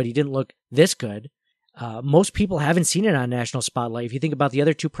bad, but he didn't look this good. Most people haven't seen it on national spotlight. If you think about the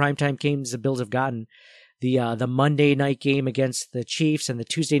other two primetime games the Bills have gotten, the Monday night game against the Chiefs and the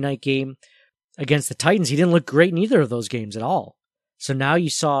Tuesday night game against the Titans, he didn't look great in either of those games at all. So now you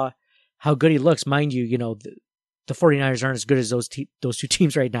saw how good he looks. Mind you, the 49ers aren't as good as those two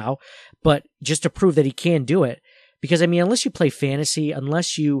teams right now, but just to prove that he can do it. Because, unless you play fantasy,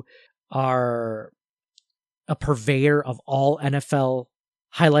 unless you are a purveyor of all NFL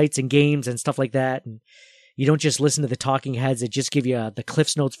highlights and games and stuff like that, and you don't just listen to the talking heads that just give you the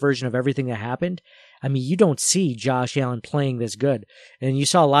Cliff's Notes version of everything that happened, you don't see Josh Allen playing this good. And you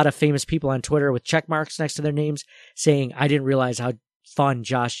saw a lot of famous people on Twitter with check marks next to their names saying, I didn't realize how fun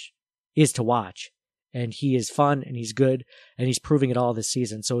Josh is to watch. And he is fun, and he's good, and he's proving it all this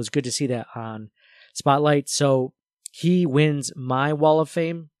season. So it was good to see that on Spotlight. So he wins my Wall of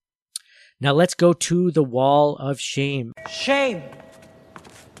Fame. Now let's go to the Wall of Shame. Shame.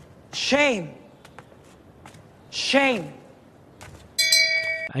 Shame. Shame.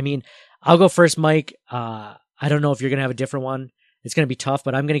 I'll go first, Mike. I don't know if you're going to have a different one. It's going to be tough,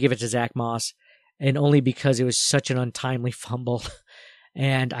 but I'm going to give it to Zach Moss, and only because it was such an untimely fumble.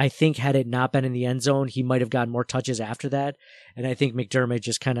 And I think had it not been in the end zone, he might have gotten more touches after that. And I think McDermott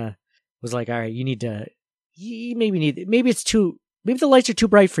just kind of was like, all right, maybe the lights are too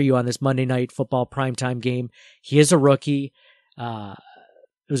bright for you on this Monday Night Football primetime game. He is a rookie. It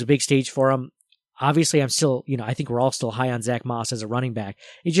was a big stage for him. Obviously, I'm still, I think we're all still high on Zach Moss as a running back.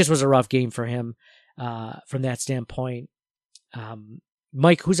 It just was a rough game for him from that standpoint.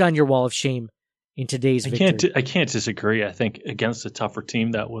 Mike, who's on your Wall of Shame in today's victory? I can't disagree. I think against a tougher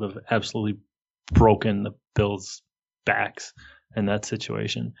team, that would have absolutely broken the Bills' backs in that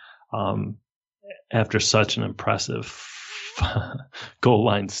situation. After such an impressive goal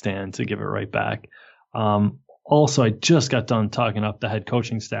line stand to give it right back. Also, I just got done talking up the head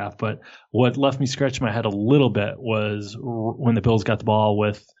coaching staff, but what left me scratching my head a little bit was when the Bills got the ball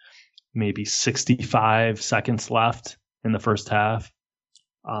with maybe 65 seconds left in the first half,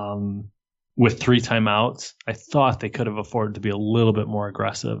 with 3 timeouts. I thought they could have afforded to be a little bit more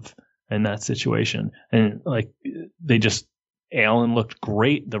aggressive in that situation. And Allen looked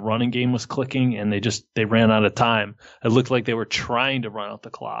great. The running game was clicking, and they ran out of time. It looked like they were trying to run out the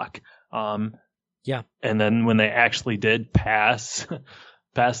clock. Yeah. And then when they actually did pass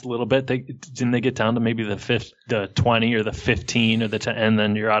a little bit, didn't they get down to maybe the 20 or the 15 or the 10, and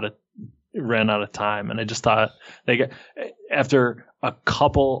then ran out of time. And I just thought after a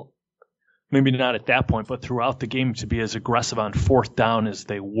couple, maybe not at that point, but throughout the game, to be as aggressive on fourth down as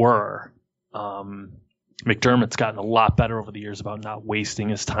they were. McDermott's gotten a lot better over the years about not wasting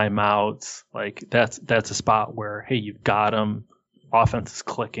his timeouts. Like that's a spot where, hey, you've got him. Offense is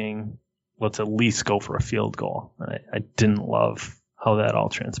clicking. Let's at least go for a field goal. I didn't love how that all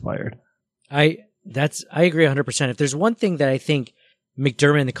transpired. I agree 100%. If there's one thing that I think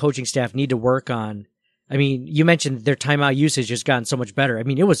McDermott and the coaching staff need to work on, you mentioned their timeout usage has gotten so much better.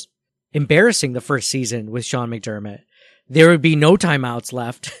 It was embarrassing the first season with Sean McDermott. There would be no timeouts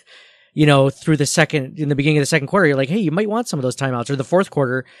left. In the beginning of the second quarter, you're like, hey, you might want some of those timeouts. Or the fourth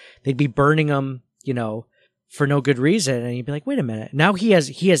quarter, they'd be burning them, for no good reason. And you'd be like, wait a minute. Now he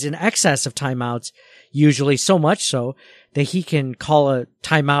has an excess of timeouts, usually so much so that he can call a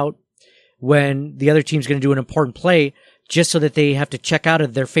timeout when the other team's going to do an important play, just so that they have to check out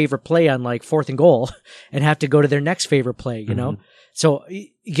of their favorite play on like 4th and goal and have to go to their next favorite play, So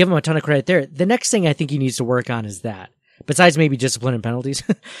give him a ton of credit there. The next thing I think he needs to work on is that. Besides maybe discipline and penalties,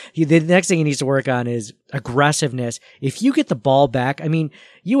 the next thing he needs to work on is aggressiveness. If you get the ball back,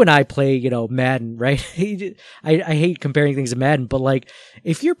 you and I play, Madden, right? I hate comparing things to Madden, but like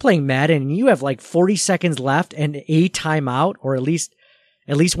if you're playing Madden and you have like 40 seconds left and a timeout, or at least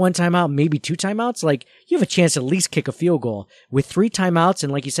one timeout, maybe 2 timeouts, like you have a chance to at least kick a field goal. With 3 timeouts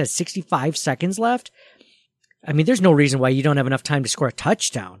and like you said, 65 seconds left, there's no reason why you don't have enough time to score a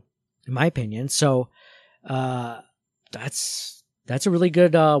touchdown, in my opinion. So, that's a really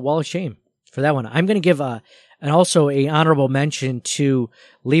good Wall of Shame for that one. I'm going to give also a honorable mention to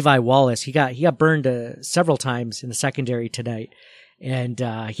Levi Wallace. He got burned several times in the secondary tonight, and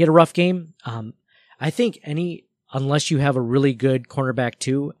he had a rough game. I think unless you have a really good cornerback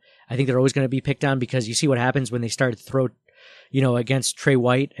too, I think they're always going to be picked on, because you see what happens when they start to throw, against Trey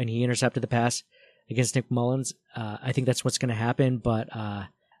White, and he intercepted the pass against Nick Mullins. I think that's what's going to happen, but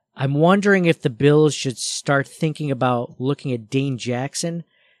I'm wondering if the Bills should start thinking about looking at Dane Jackson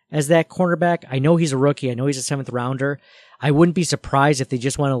as that cornerback. I know he's a rookie. I know he's a 7th rounder. I wouldn't be surprised if they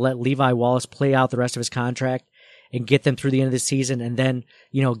just want to let Levi Wallace play out the rest of his contract and get them through the end of the season, and then,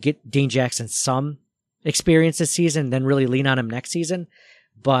 get Dane Jackson some experience this season, then really lean on him next season.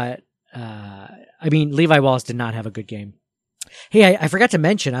 But, Levi Wallace did not have a good game. Hey, I forgot to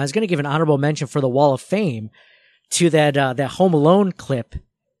mention, I was going to give an honorable mention for the Wall of Fame to that Home Alone clip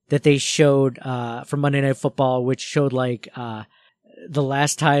that they showed from Monday Night Football, which showed the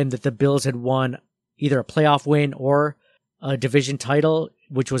last time that the Bills had won either a playoff win or a division title,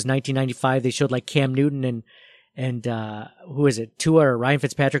 which was 1995. They showed Cam Newton and who is it, Tua or Ryan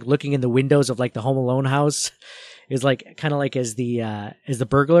Fitzpatrick looking in the windows of the Home Alone house. Is kind of as the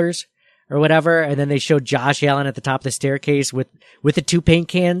burglars or whatever. And then they showed Josh Allen at the top of the staircase with the 2 paint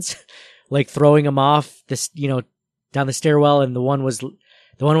cans, throwing them off this, down the stairwell. And the one was the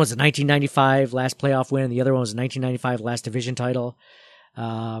 1995 last playoff win, and the other one was the 1995 last division title.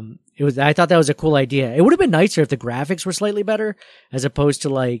 I thought that was a cool idea. It would have been nicer if the graphics were slightly better, as opposed to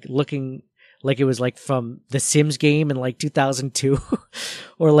looking like it was from the Sims game in 2002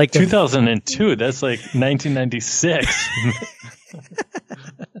 or 2002. That's 1996.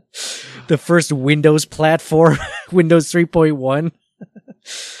 The first Windows platform, Windows 3.1.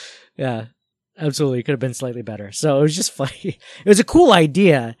 Yeah, absolutely. It could have been slightly better. So it was just funny. It was a cool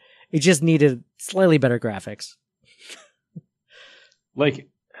idea. It just needed slightly better graphics.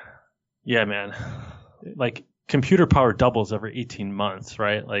 Yeah, man. Computer power doubles every 18 months,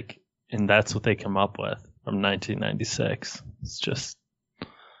 right? And that's what they come up with from 1996. It's just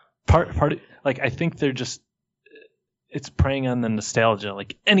part. I think they're just. It's preying on the nostalgia.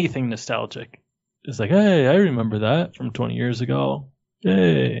 Anything nostalgic is hey, I remember that from 20 years ago.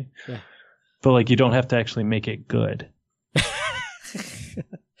 Yay! Yeah. But you don't have to actually make it good.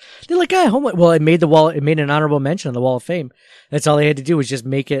 They're well, it made an honorable mention on the Wall of Fame. That's all they had to do was just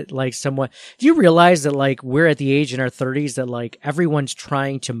make it somewhat. Do you realize that we're at the age in our 30s that everyone's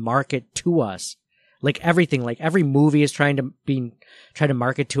trying to market to us? Everything, every movie is trying to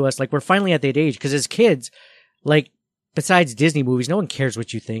market to us. We're finally at that age, because as kids, besides Disney movies, no one cares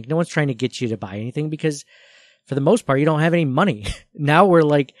what you think. No one's trying to get you to buy anything, because for the most part, you don't have any money. Now we're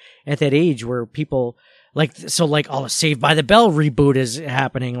at that age where people all the Saved by the Bell reboot is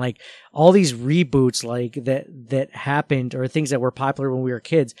happening. All these reboots that happened, or things that were popular when we were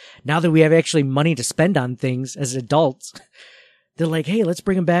kids. Now that we have actually money to spend on things as adults, they're hey, let's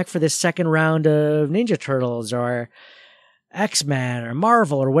bring them back for this second round of Ninja Turtles or X-Men or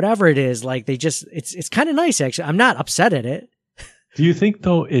Marvel or whatever it is. It's kind of nice, actually. I'm not upset at it. Do you think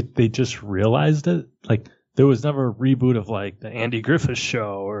though they just realized it? There was never a reboot of the Andy Griffith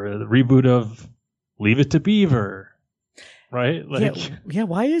Show or the reboot of Leave It to Beaver, right? Yeah.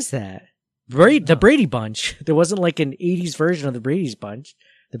 Why is that? The Brady Bunch. There wasn't an 80s version of the Brady Bunch.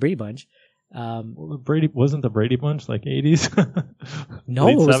 Wasn't the Brady Bunch 80s? No,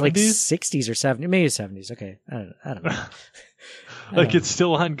 it was 70s? 60s or 70s, maybe 70s. Okay, I don't know. It's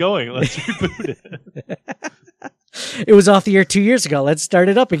still ongoing. Let's reboot it. It was off the air 2 years ago. Let's start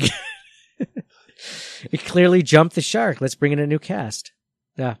it up again. It clearly jumped the shark. Let's bring in a new cast.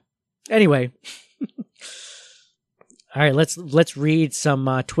 Yeah. Anyway. All right, let's read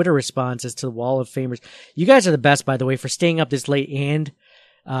some Twitter responses to the Wall of Famers. You guys are the best, by the way, for staying up this late and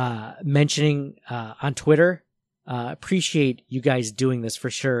mentioning on Twitter. Appreciate you guys doing this for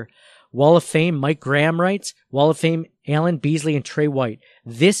sure. Wall of Fame, Mike Graham writes, Wall of Fame, Allen Beasley and Trey White.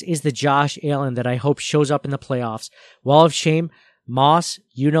 This is the Josh Allen that I hope shows up in the playoffs. Wall of Shame, Moss,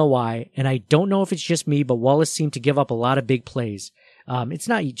 you know why. And I don't know if it's just me, but Wallace seemed to give up a lot of big plays. It's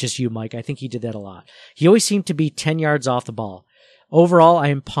not just you, Mike. I think he did that a lot. He always seemed to be 10 yards off the ball. Overall, I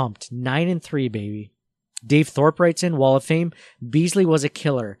am pumped. 9-3, baby. Dave Thorpe writes in, Wall of Fame, Beasley was a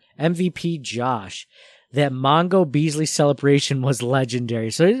killer. MVP Josh. That Mongo Beasley celebration was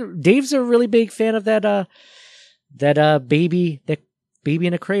legendary. So Dave's a really big fan of that baby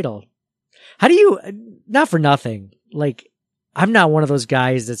in a cradle. How do you, not for nothing, I'm not one of those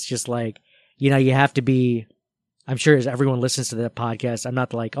guys that's just you have to be, I'm sure as everyone listens to that podcast, I'm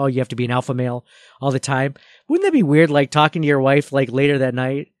not oh, you have to be an alpha male all the time. Wouldn't that be weird, talking to your wife, later that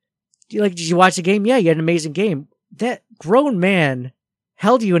night? Did you watch the game? Yeah, you had an amazing game. That grown man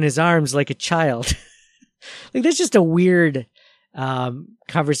held you in his arms like a child. That's just a weird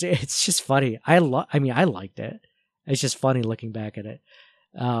conversation. It's just funny. I liked it. It's just funny looking back at it.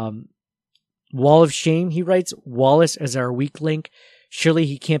 Wall of Shame, he writes, Wallace as our weak link. Surely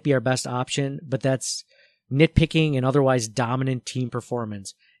he can't be our best option, but that's nitpicking and otherwise dominant team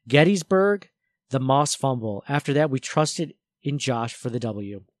performance. Gettysburg, the Moss fumble. After that, we trusted in Josh for the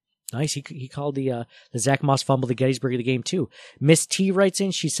W. Nice. He called the Zach Moss fumble the Gettysburg of the game too. Miss T writes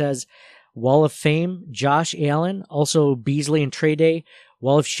in. She says, Wall of Fame, Josh Allen, also Beasley and Trey Day.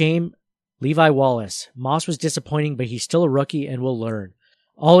 Wall of Shame, Levi Wallace. Moss was disappointing, but he's still a rookie and will learn.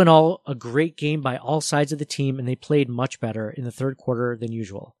 All in all, a great game by all sides of the team, and they played much better in the third quarter than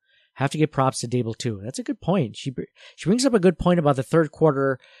usual. Have to give props to Dable too. That's a good point. She brings up a good point about the third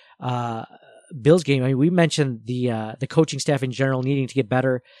quarter Bills game. I mean, we mentioned the coaching staff in general needing to get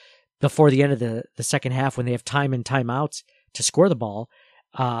better before the end of the second half when they have time and timeouts to score the ball.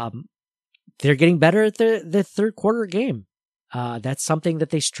 They're getting better at the third quarter game. That's something that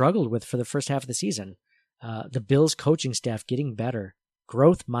they struggled with for the first half of the season. The Bills coaching staff getting better.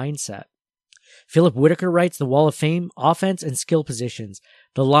 Growth mindset. Philip Whitaker writes, the Wall of Fame, offense and skill positions.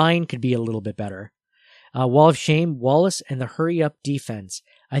 The line could be a little bit better. Wall of Shame, Wallace and the hurry-up defense.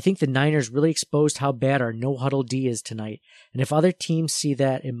 I think the Niners really exposed how bad our no-huddle D is tonight, and if other teams see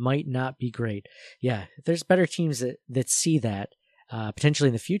that, it might not be great. Yeah, there's better teams that see that, potentially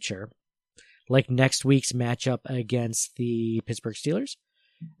in the future, like next week's matchup against the Pittsburgh Steelers.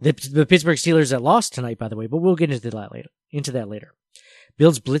 The Pittsburgh Steelers that lost tonight, by the way, but we'll get into that later.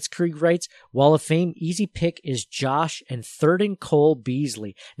 Bills Blitzkrieg writes, Wall of Fame, easy pick is Josh and third and Cole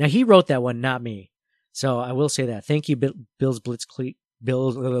Beasley. Now, he wrote that one, not me. So I will say that. Thank you, Bills Blitzkrieg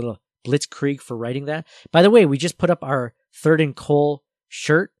for writing that. By the way, we just put up our third and Cole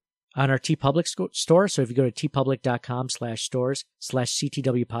shirt on our TeePublic store. So if you go to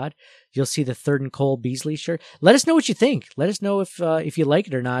tpublic.com/stores/CTWpod, you'll see the third and Cole Beasley shirt. Let us know what you think. Let us know if you like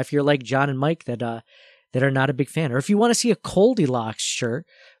it or not. If you're like John and Mike that are not a big fan, or if you want to see a Goldilocks shirt,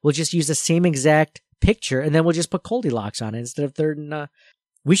 we'll just use the same exact picture and then we'll just put Goldilocks on it instead of third and.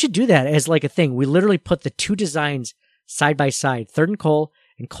 We should do that as like a thing. We literally put the two designs side by side, third and Cole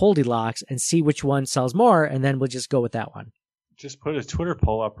and Goldilocks, and see which one sells more, and then we'll just go with that one. Just put a Twitter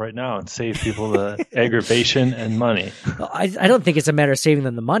poll up right now and save people the aggravation and money. I don't think it's a matter of saving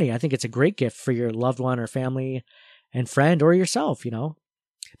them the money. I think it's a great gift for your loved one or family and friend or yourself, you know.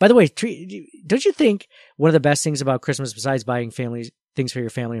 By the way, don't you think one of the best things about Christmas, besides buying things for your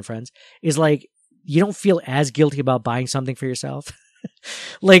family and friends, is like you don't feel as guilty about buying something for yourself?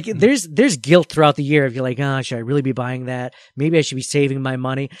 Like there's guilt throughout the year if you're like, oh, should I really be buying that? Maybe I should be saving my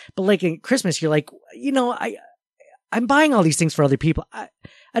money. But like in Christmas, you're like, you know, I'm buying all these things for other people. I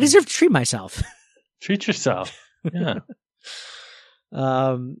deserve to treat myself. Treat yourself. Yeah.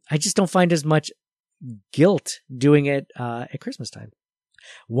 I just don't find as much guilt doing it at Christmas time.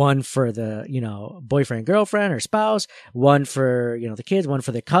 One for the, boyfriend, girlfriend, or spouse. One for, the kids. One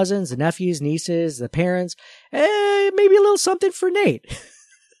for the cousins, the nephews, nieces, the parents. Maybe a little something for Nate.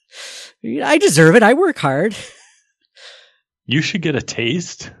 I deserve it. I work hard. You should get a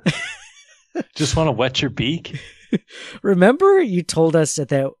taste. Just want to wet your beak. Remember you told us at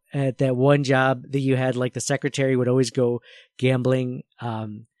that one job that you had, like the secretary would always go gambling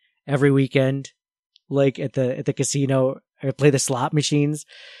every weekend, like at the casino, or play the slot machines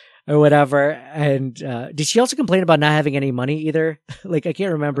or whatever. And did she also complain about not having any money either? Like, I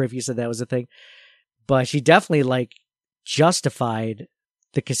can't remember if you said that was a thing, but she definitely like justified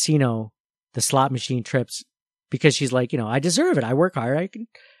the casino, the slot machine trips, because she's like, I deserve it. I work hard.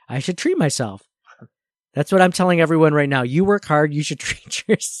 I should treat myself. That's what I'm telling everyone right now. You work hard. You should treat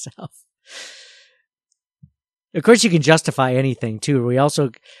yourself. Of course, you can justify anything too. We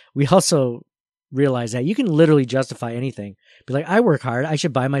also realize that you can literally justify anything. Be like, I work hard. I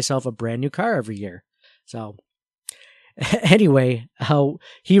should buy myself a brand new car every year. So anyway, how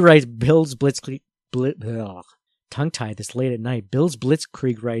he writes, Bill's Blitzkrieg, tongue-tied this late at night. Bill's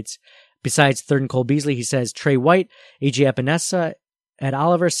Blitzkrieg writes, besides third and Cole Beasley, he says, Trey White, AJ Epinesa, Ed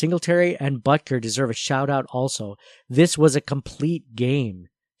Oliver, Singletary, and Butker deserve a shout-out also. This was a complete game.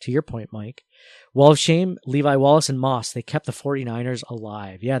 To your point, Mike. Wall of Shame, Levi Wallace and Moss. They kept the 49ers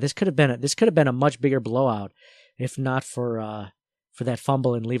alive. Yeah, this could have been a much bigger blowout if not for that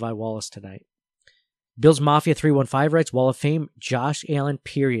fumble in Levi Wallace tonight. Bills Mafia 315 writes, Wall of Fame, Josh Allen,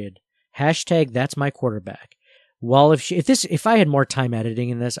 period. Hashtag that's my quarterback. Wall of Shame. If I had more time editing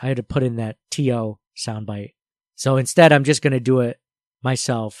in this, I had to put in that TO soundbite. So instead, I'm just going to do it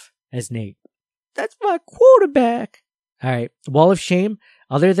myself as Nate. That's my quarterback. All right. Wall of Shame,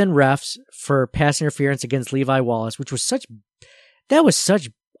 other than refs for pass interference against Levi Wallace, which was such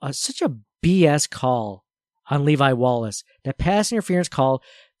a BS call on Levi Wallace. That pass interference call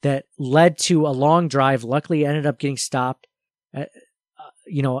that led to a long drive, luckily ended up getting stopped at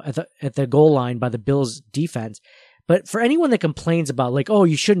the goal line by the Bills defense. But for anyone that complains about like, oh,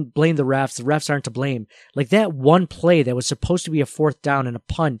 you shouldn't blame the refs aren't to blame. Like that one play that was supposed to be a fourth down and a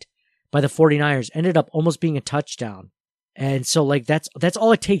punt by the 49ers ended up almost being a touchdown. And so like that's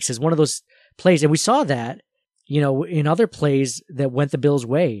all it takes is one of those plays. And we saw that, in other plays that went the Bills'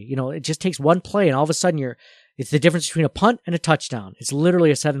 way. It just takes one play and all of a sudden it's the difference between a punt and a touchdown. It's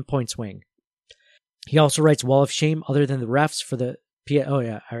literally a 7-point swing. He also writes wall of shame other than the refs for the oh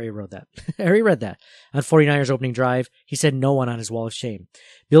yeah, I already wrote that. I already read that. On 49ers opening drive, he said no one on his wall of shame.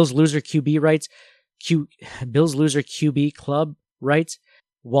 Bills loser QB writes, Bills loser QB club writes,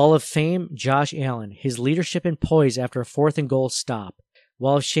 wall of fame, Josh Allen. His leadership and poise after a 4th and goal stop.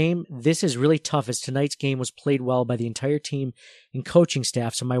 Wall of shame, this is really tough as tonight's game was played well by the entire team and coaching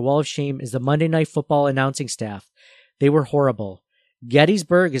staff, so my wall of shame is the Monday Night Football announcing staff. They were horrible.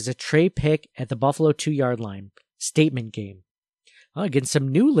 Gettysburg is a tray pick at the Buffalo 2-yard line. Statement game. Oh, getting some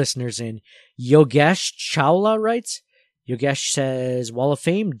new listeners in. Yogesh Chawla writes, Yogesh says, wall of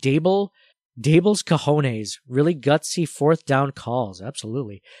fame, Dable's cojones. Really gutsy 4th down calls.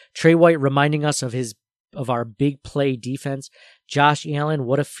 Absolutely. Trey White reminding us of our big play defense. Josh Allen,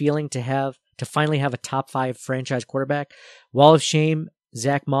 what a feeling to finally have a top 5 franchise quarterback. Wall of shame,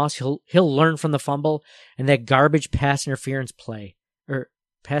 Zach Moss. He'll learn from the fumble and that garbage pass interference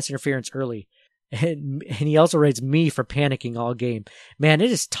early. And he also rates me for panicking all game. Man, it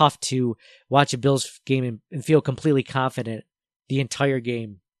is tough to watch a Bills game and feel completely confident the entire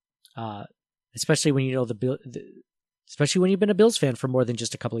game. Especially when especially when you've been a Bills fan for more than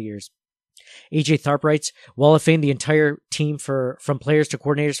just a couple of years. AJ Tharp writes, wall of fame, the entire team from players to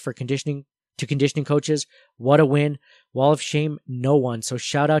coordinators for conditioning to conditioning coaches. What a win. Wall of shame, no one. So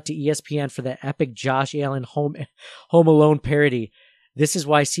shout out to ESPN for that epic Josh Allen Home Alone parody. This is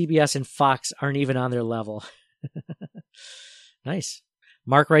why CBS and Fox aren't even on their level. Nice.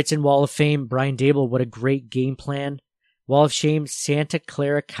 Mark writes in wall of fame, Brian Dable, what a great game plan. Wall of shame, Santa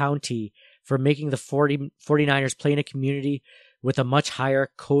Clara County for making the 49ers play in a community with a much higher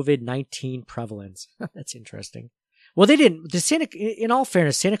COVID-19 prevalence. That's interesting. Well, they didn't. In all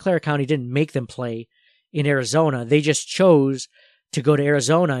fairness, Santa Clara County didn't make them play in Arizona. They just chose to go to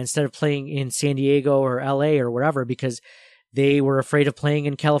Arizona instead of playing in San Diego or LA or wherever because they were afraid of playing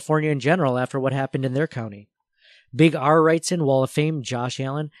in California in general after what happened in their county. Big R writes in wall of fame, Josh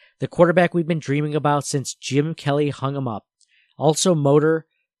Allen, the quarterback we've been dreaming about since Jim Kelly hung him up. Also motor,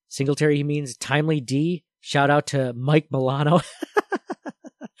 Singletary he means, timely D, shout out to Mike Milano.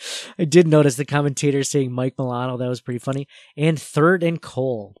 I did notice the commentator saying Mike Milano, that was pretty funny. And 3rd and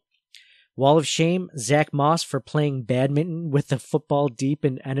Cole. Wall of shame, Zach Moss for playing badminton with the football deep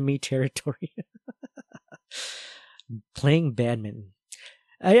in enemy territory. Playing badminton.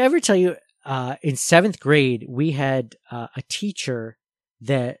 I ever tell you, in 7th grade, we had a teacher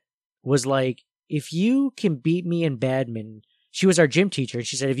that was like, if you can beat me in badminton, she was our gym teacher, and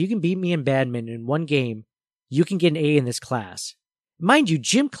she said, if you can beat me in badminton in one game, you can get an A in this class. Mind you,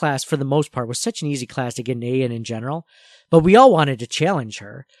 gym class, for the most part, was such an easy class to get an A in general, but we all wanted to challenge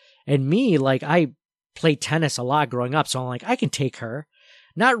her. And me, like, I played tennis a lot growing up, so I'm like, I can take her.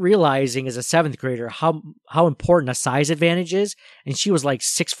 Not realizing as a 7th grader how important a size advantage is. And she was like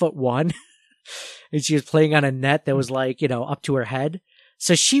 6'1", and she was playing on a net that was like, up to her head.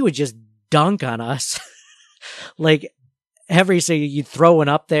 So she would just dunk on us. Like so you'd throw one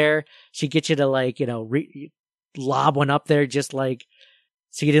up there. She'd get you to like, lob one up there just like,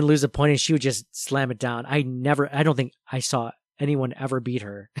 so you didn't lose the point, and she would just slam it down. I don't think I saw anyone ever beat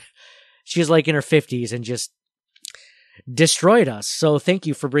her. She was like in her 50s and just destroyed us. So thank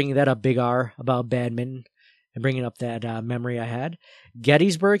you for bringing that up, Big R, about badminton and bringing up that memory I had.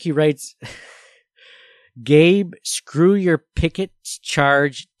 Gettysburg, he writes, Gabe, screw your Pickett's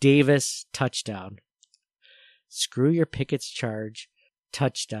charge, Davis, touchdown. Screw your Pickett's charge,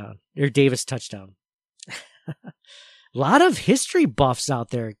 touchdown. Or Davis, touchdown. A lot of history buffs out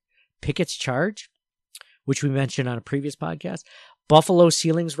there. Pickett's charge, which we mentioned on a previous podcast. Buffalo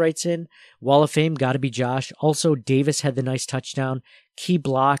Ceilings writes in, Wall of Fame, gotta be Josh. Also, Davis had the nice touchdown, key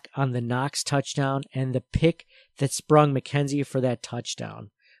block on the Knox touchdown, and the pick that sprung McKenzie for that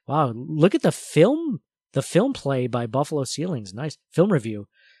touchdown. Wow, look at the film play by Buffalo Ceilings. Nice film review.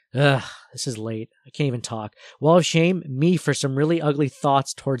 Ugh, this is late. I can't even talk. Wall of shame, me for some really ugly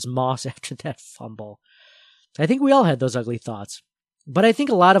thoughts towards Moss after that fumble. I think we all had those ugly thoughts. But I think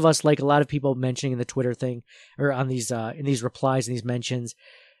a lot of us, like a lot of people mentioning in the Twitter thing, or on these in these replies and these mentions,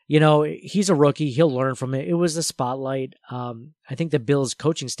 he's a rookie. He'll learn from it. It was the spotlight. I think the Bills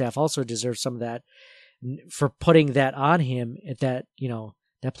coaching staff also deserves some of that for putting that on him at that,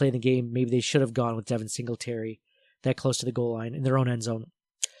 that play in the game. Maybe they should have gone with Devin Singletary that close to the goal line in their own end zone.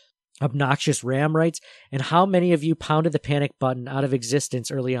 Obnoxious Ram writes, and how many of you pounded the panic button out of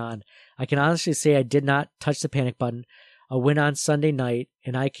existence early on? I can honestly say I did not touch the panic button. a win on Sunday night,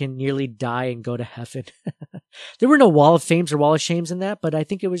 and I can nearly die and go to heaven. There were no Wall of Fames or Wall of Shames in that, but I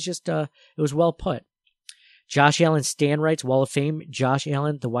think it was just, it was well put. Josh Allen Stan writes, Wall of Fame, Josh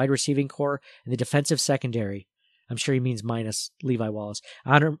Allen, the wide receiving core, and the defensive secondary. I'm sure he means minus Levi Wallace.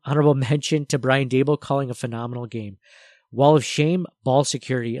 Honorable mention to Brian Dable calling a phenomenal game. Wall of Shame, ball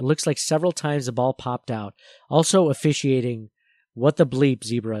security. It looks like several times the ball popped out. Also officiating. What the bleep,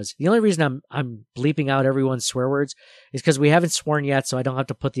 Zebras. The only reason I'm bleeping out everyone's swear words is because we haven't sworn yet, so I don't have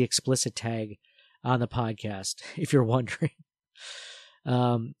to put the explicit tag on the podcast, if you're wondering.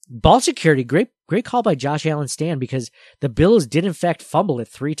 Ball security, great call by Josh Allen Stan, because the Bills did in fact fumble it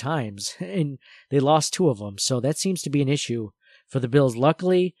 3 times, and they lost 2 of them. So that seems to be an issue for the Bills.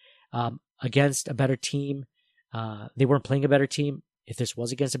 Luckily, against a better team, they weren't playing a better team. If this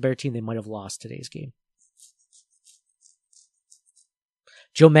was against a better team, they might have lost today's game.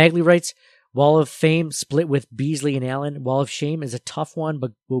 Joe Magley writes, Wall of Fame split with Beasley and Allen. Wall of Shame is a tough one,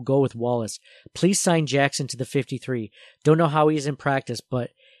 but we'll go with Wallace. Please sign Jackson to the 53. Don't know how he is in practice, but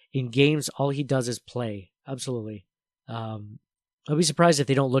in games, all he does is play. Absolutely. I'll be surprised if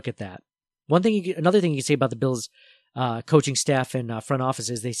they don't look at that. Another thing you can say about the Bills' coaching staff and front office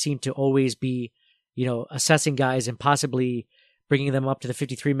is they seem to always be, assessing guys and possibly bringing them up to the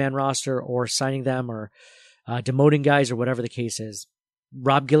 53-man roster or signing them or demoting guys or whatever the case is.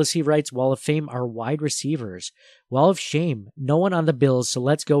 Rob Gillespie writes, Wall of Fame are wide receivers. Wall of Shame, no one on the Bills, so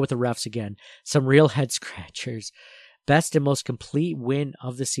let's go with the refs again. Some real head scratchers. Best and most complete win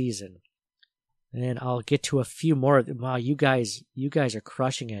of the season. And I'll get to a few more. Wow, you guys are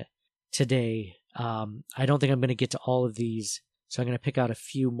crushing it today. I don't think I'm going to get to all of these, so I'm going to pick out a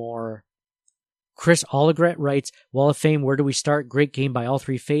few more. Chris Allegret writes, Wall of Fame, where do we start? Great game by all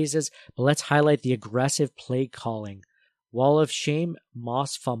 3 phases, but let's highlight the aggressive play calling. Wall of Shame,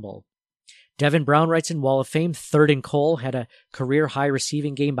 Moss fumble. Devin Brown writes in Wall of Fame, 3rd and Cole, had a career-high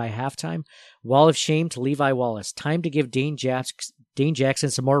receiving game by halftime. Wall of Shame to Levi Wallace. Time to give Dane Jackson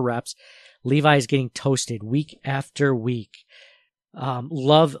some more reps. Levi is getting toasted week after week.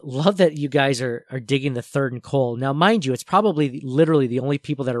 Love that you guys are digging the 3rd and Cole. Now, mind you, it's probably literally the only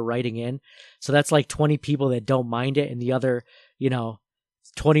people that are writing in. So that's like 20 people that don't mind it, and the other,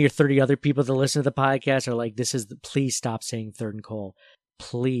 20 or 30 other people that listen to the podcast are like, please stop saying 3rd and Cole.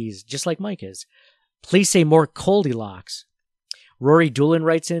 Please. Just like Mike is. Please say more Goldilocks. Rory Doolin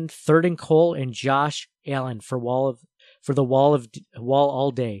writes in 3rd and Cole and Josh Allen for the wall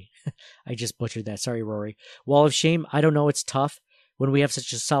all day. I just butchered that. Sorry, Rory. Wall of Shame. I don't know. It's tough when we have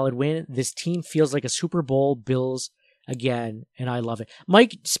such a solid win. This team feels like a Super Bowl Bills again, and I love it.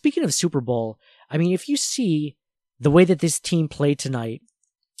 Mike, speaking of Super Bowl, I mean, if you see the way that this team played tonight,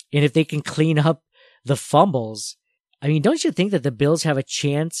 and if they can clean up the fumbles, I mean, don't you think that the Bills have a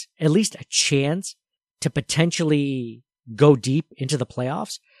chance, at least a chance, to potentially go deep into the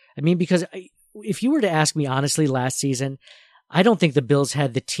playoffs? I mean, because if you were to ask me honestly last season, I don't think the Bills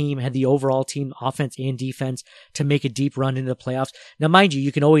had the overall team, offense and defense, to make a deep run into the playoffs. Now, mind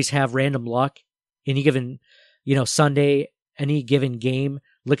you can always have random luck. Any given, Sunday, any given game.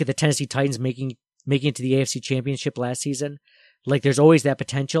 Look at the Tennessee Titans making it to the AFC Championship last season. Like, there's always that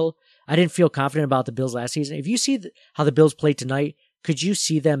potential. I didn't feel confident about the Bills last season. If you see how the Bills played tonight, could you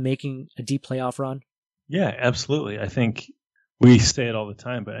see them making a deep playoff run? Yeah, absolutely. I think we say it all the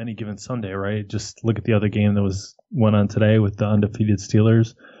time, but any given Sunday, right? Just look at the other game that went on today with the undefeated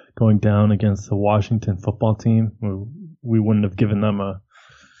Steelers going down against the Washington football team. We wouldn't have given them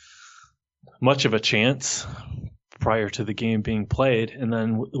much of a chance prior to the game being played. And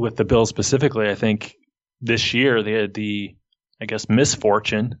then with the Bills specifically, I think this year they had the,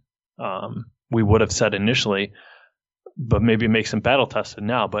 misfortune, we would have said initially, but maybe it makes them battle tested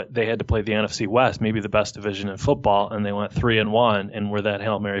now, but they had to play the NFC West, maybe the best division in football, and they went 3-1 and were that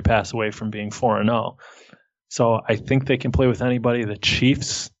Hail Mary pass away from being 4-0. So I think they can play with anybody. The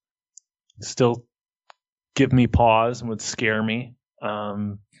Chiefs still give me pause and would scare me.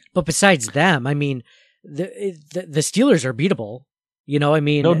 But besides them, I mean, the Steelers are beatable.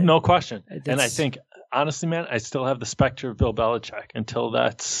 No question. And I think, honestly, man, I still have the specter of Bill Belichick until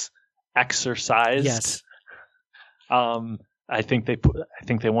that's exercised. Yes. I think they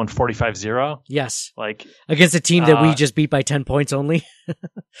won 45-0. Yes. Like against a team that we just beat by 10 points only.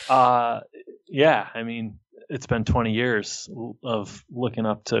 Yeah. I mean, it's been 20 years of looking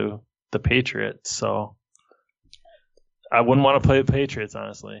up to the Patriots, so I wouldn't want to play the Patriots,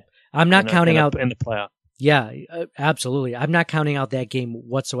 honestly. I'm not counting out in the playoff. Yeah, absolutely. I'm not counting out that game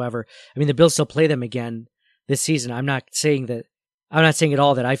whatsoever. I mean, the Bills still play them again this season. I'm not saying at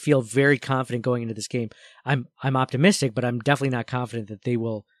all that I feel very confident going into this game. I'm optimistic, but I'm definitely not confident that they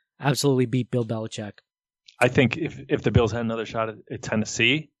will absolutely beat Bill Belichick. I think if the Bills had another shot at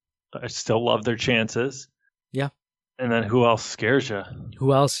Tennessee, I still love their chances. Yeah. And then who else scares you?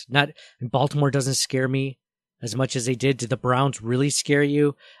 Who else? Baltimore doesn't scare me as much as they did. Did the Browns really scare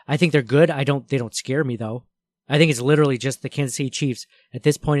you? I think they're good. They don't scare me though. I think it's literally just the Kansas City Chiefs at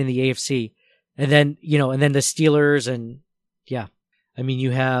this point in the AFC. And then, and then the Steelers and yeah. I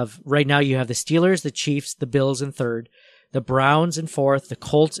mean, right now you have the Steelers, the Chiefs, the Bills in third, the Browns in fourth, the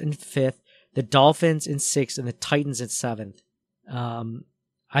Colts in fifth, the Dolphins in sixth, and the Titans in seventh.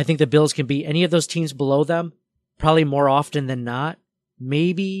 I think the Bills can beat any of those teams below them, probably more often than not.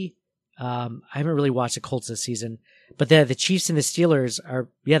 Maybe, I haven't really watched the Colts this season, but the Chiefs and the Steelers are,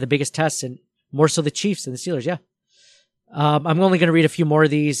 the biggest tests, and more so the Chiefs than the Steelers, yeah. I'm only going to read a few more of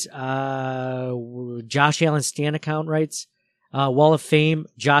these. Josh Allen Stan account writes, Wall of Fame,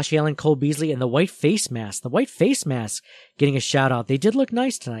 Josh Allen, Cole Beasley, and the white face mask. The white face mask getting a shout out. They did look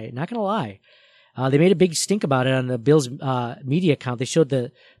nice tonight, not going to lie. They made a big stink about it on the Bills media account. They showed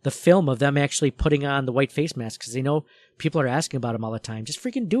the film of them actually putting on the white face mask because they know people are asking about them all the time. Just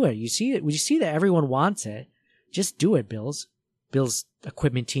freaking do it. You see it. You see that everyone wants it. Just do it, Bills. Bills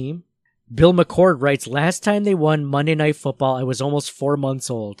equipment team. Bill McCord writes, last time they won Monday Night Football, I was almost 4 months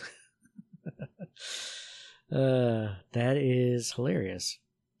old. That is hilarious.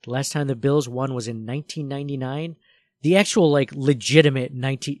 The last time the Bills won was in 1999. The actual, legitimate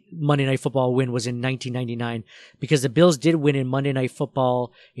Monday Night Football win was in 1999 because the Bills did win in Monday Night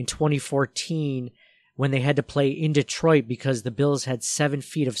Football in 2014 when they had to play in Detroit because the Bills had 7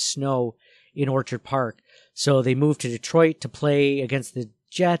 feet of snow in Orchard Park. So they moved to Detroit to play against the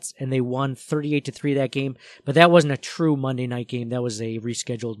Jets, and they won 38-3 that game. But that wasn't a true Monday night game. That was a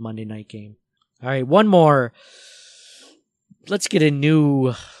rescheduled Monday night game. All right, one more. Let's get a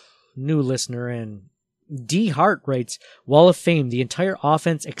new listener in. D. Hart writes, Wall of Fame, the entire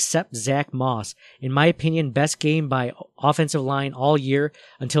offense except Zach Moss. In my opinion, best game by offensive line all year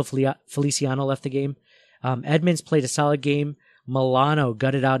until Feliciano left the game. Edmonds played a solid game. Milano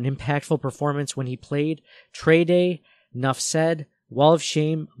gutted out an impactful performance when he played. Trey Day, enough said. Wall of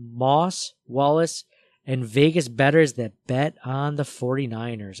Shame, Moss, Wallace, and Vegas bettors that bet on the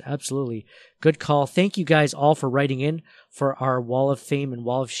 49ers. Absolutely. Good call. Thank you guys all for writing in for our Wall of Fame and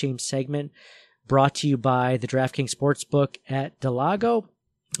Wall of Shame segment, brought to you by the DraftKings Sportsbook at Delago.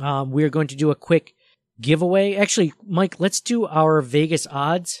 We are going to do a quick giveaway. Actually, Mike, let's do our Vegas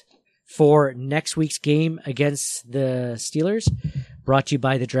odds for next week's game against the Steelers, brought to you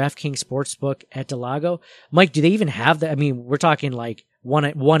by the DraftKings Sportsbook at Delago. Mike, do they even have that? I mean, we're talking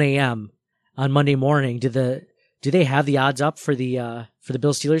 1 a.m. on Monday morning. Do they have the odds up for the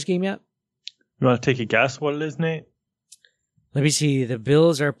Bills Steelers game yet? You want to take a guess what it is, Nate? Let me see. The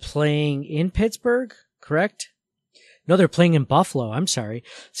Bills are playing in Pittsburgh, correct? No, they're playing in Buffalo. I'm sorry.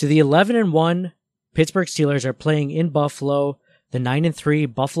 So the 11-1 Pittsburgh Steelers are playing in Buffalo. The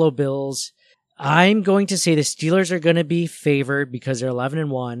 9-3 Buffalo Bills. I'm going to say the Steelers are going to be favored because they're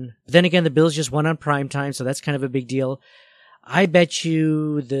 11-1. But then again, the Bills just won on primetime, so that's kind of a big deal. I bet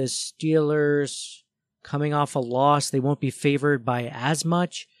you the Steelers, coming off a loss, they won't be favored by as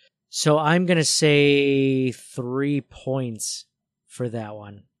much. So I'm going to say 3 points for that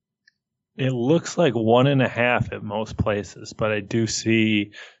one. It looks like 1.5 at most places, but I do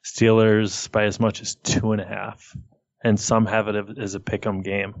see Steelers by as much as 2.5. And some have it as a pick'em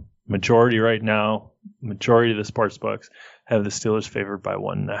game. Majority right now, majority of the sports books have the Steelers favored by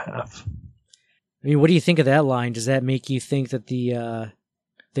 1.5. I mean, what do you think of that line? Does that make you think that they're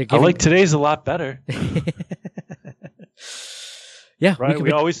giving... I like today's a lot better. Yeah, right.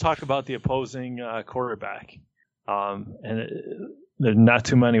 We always talk about the opposing quarterback, and there are not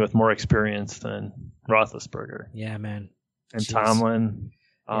too many with more experience than Roethlisberger. Yeah, man. And Jeez. Tomlin.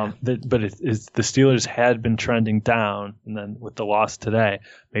 Yeah. But the Steelers had been trending down, and then with the loss today,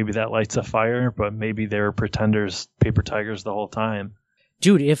 maybe that lights a fire. But maybe they were pretenders, paper tigers the whole time.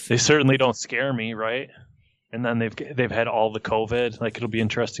 Dude, if they certainly don't scare me, right? And then they've had all the COVID. It'll be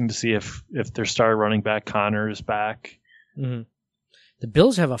interesting to see if their star running back Connor is back. Mm-hmm. The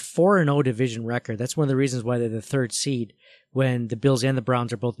Bills have a 4-0 division record. That's one of the reasons why they're the third seed when the Bills and the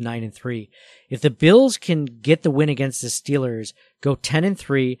Browns are both 9-3. If the Bills can get the win against the Steelers, go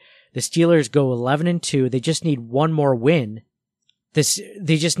 10-3, the Steelers go 11-2, they just need one more win. They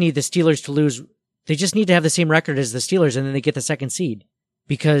just need the Steelers to lose. They just need to have the same record as the Steelers, and then they get the second seed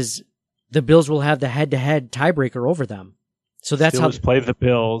because the Bills will have the head-to-head tiebreaker over them. So that's Steelers how play the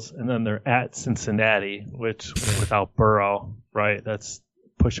Bills, and then they're at Cincinnati, which without Burrow, right? That's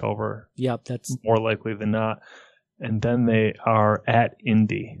pushover. Yep, that's more likely than not. And then they are at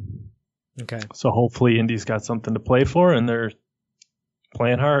Indy. Okay. So hopefully Indy's got something to play for, and they're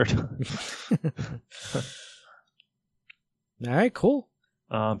playing hard. All right, cool.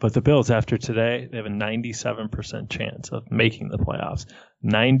 But the Bills, after today, they have a 97% chance of making the playoffs,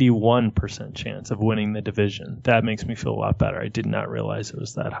 91% chance of winning the division. That makes me feel a lot better. I did not realize it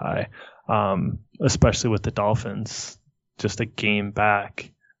was that high, especially with the Dolphins, just a game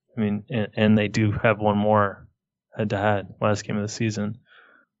back. I mean, and they do have one more head-to-head, last game of the season.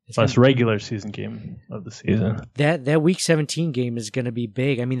 Last regular season game of the season. That Week 17 game is going to be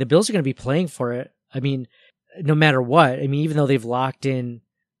big. I mean, the Bills are going to be playing for it. I mean, no matter what. I mean, even though they've locked in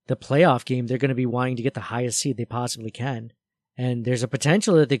the playoff game, they're going to be wanting to get the highest seed they possibly can. And there's a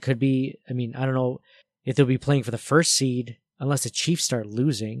potential that they could be, I mean, I don't know if they'll be playing for the first seed unless the Chiefs start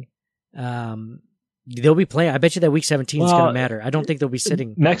losing. They'll be playing. I bet you that Week 17 is going to matter. I don't think they'll be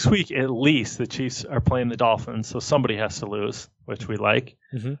sitting. Next week, at least, the Chiefs are playing the Dolphins, so somebody has to lose, which we like.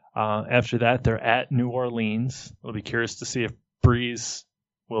 Mm-hmm. After that, they're at New Orleans. We'll be curious to see if Breeze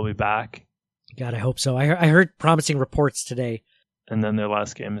will be back. God, I hope so. I heard promising reports today. And then their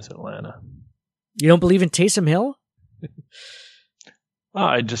last game is Atlanta. You don't believe in Taysom Hill?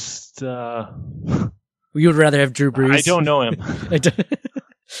 I just... You would rather have Drew Brees? I don't know him.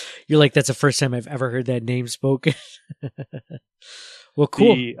 You're like, that's the first time I've ever heard that name spoken. Well,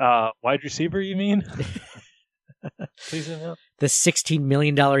 cool. The wide receiver, you mean? Please don't. The $16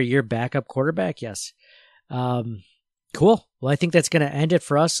 million a year backup quarterback, yes. Cool. Well, I think that's going to end it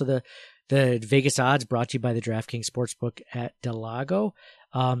for us. So the Vegas odds brought to you by the DraftKings Sportsbook at Del Lago.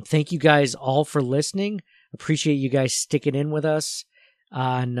 Thank you guys all for listening. Appreciate you guys sticking in with us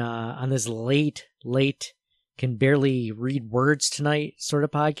on this late, can barely read words tonight sort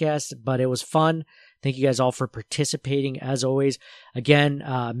of podcast, but it was fun. Thank you guys all for participating as always. Again,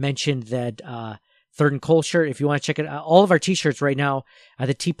 mentioned that Third and Cole shirt. If you want to check it out, all of our t-shirts right now at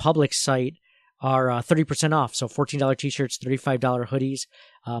the TeePublic site are 30% off. So $14 t-shirts, $35 hoodies.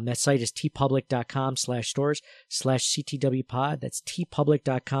 That site is tpublic.com/stores/CTWpod. That's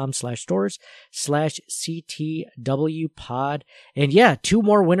tpublic.com/stores/CTWpod. And yeah, 2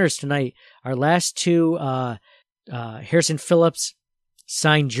 more winners tonight. Our last 2, Harrison Phillips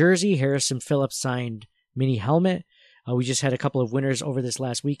signed jersey, Harrison Phillips signed mini helmet. We just had a couple of winners over this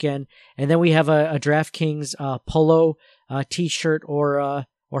last weekend. And then we have a DraftKings polo t-shirt or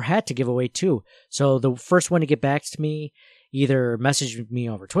hat to give away too. So the first one to get back to me, either message me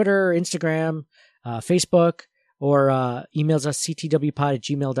over Twitter, Instagram, Facebook, or emails us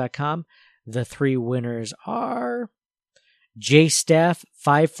ctwpod@gmail.com. The 3 winners are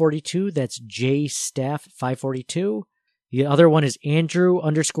JStaff542. That's JStaff542. The other one is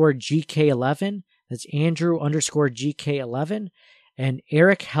Andrew_GK11. That's Andrew_GK11. And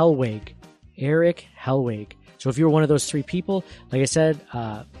Eric Hellwig. So if you're one of those 3 people, like I said,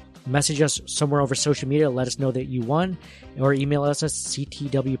 message us somewhere over social media. Let us know that you won, or email us at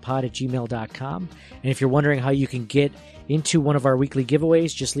ctwpod@gmail.com. And if you're wondering how you can get into one of our weekly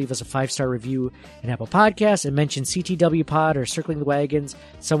giveaways, just leave us a 5-star review in Apple Podcasts and mention CTW Pod or Circling the Wagons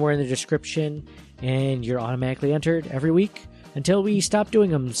somewhere in the description, and you're automatically entered every week until we stop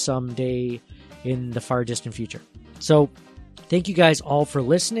doing them someday in the far distant future. So thank you guys all for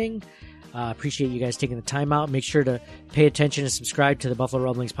listening. Appreciate you guys taking the time out. Make sure to pay attention and subscribe to the Buffalo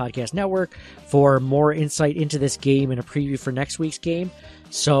Rumblings Podcast Network for more insight into this game and a preview for next week's game.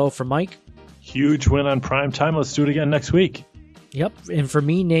 So for Mike, huge win on prime time. Let's do it again next week. Yep. And for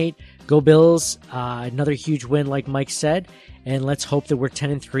me, Nate, go Bills. Another huge win, like Mike said. And let's hope that we're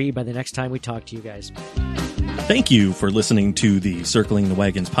 10-3 by the next time we talk to you guys. Thank you for listening to the Circling the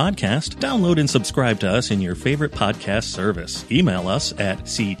Wagons podcast. Download and subscribe to us in your favorite podcast service. Email us at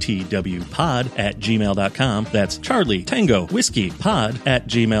ctwpod@gmail.com. That's Charlie Tango Whiskey Pod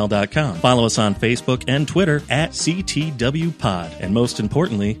 @gmail.com. Follow us on Facebook and Twitter at CTWpod. And most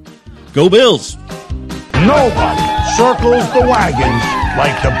importantly, go Bills! Nobody circles the wagons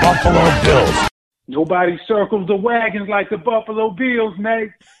like the Buffalo Bills. Nobody circles the wagons like the Buffalo Bills,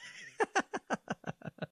 Nate.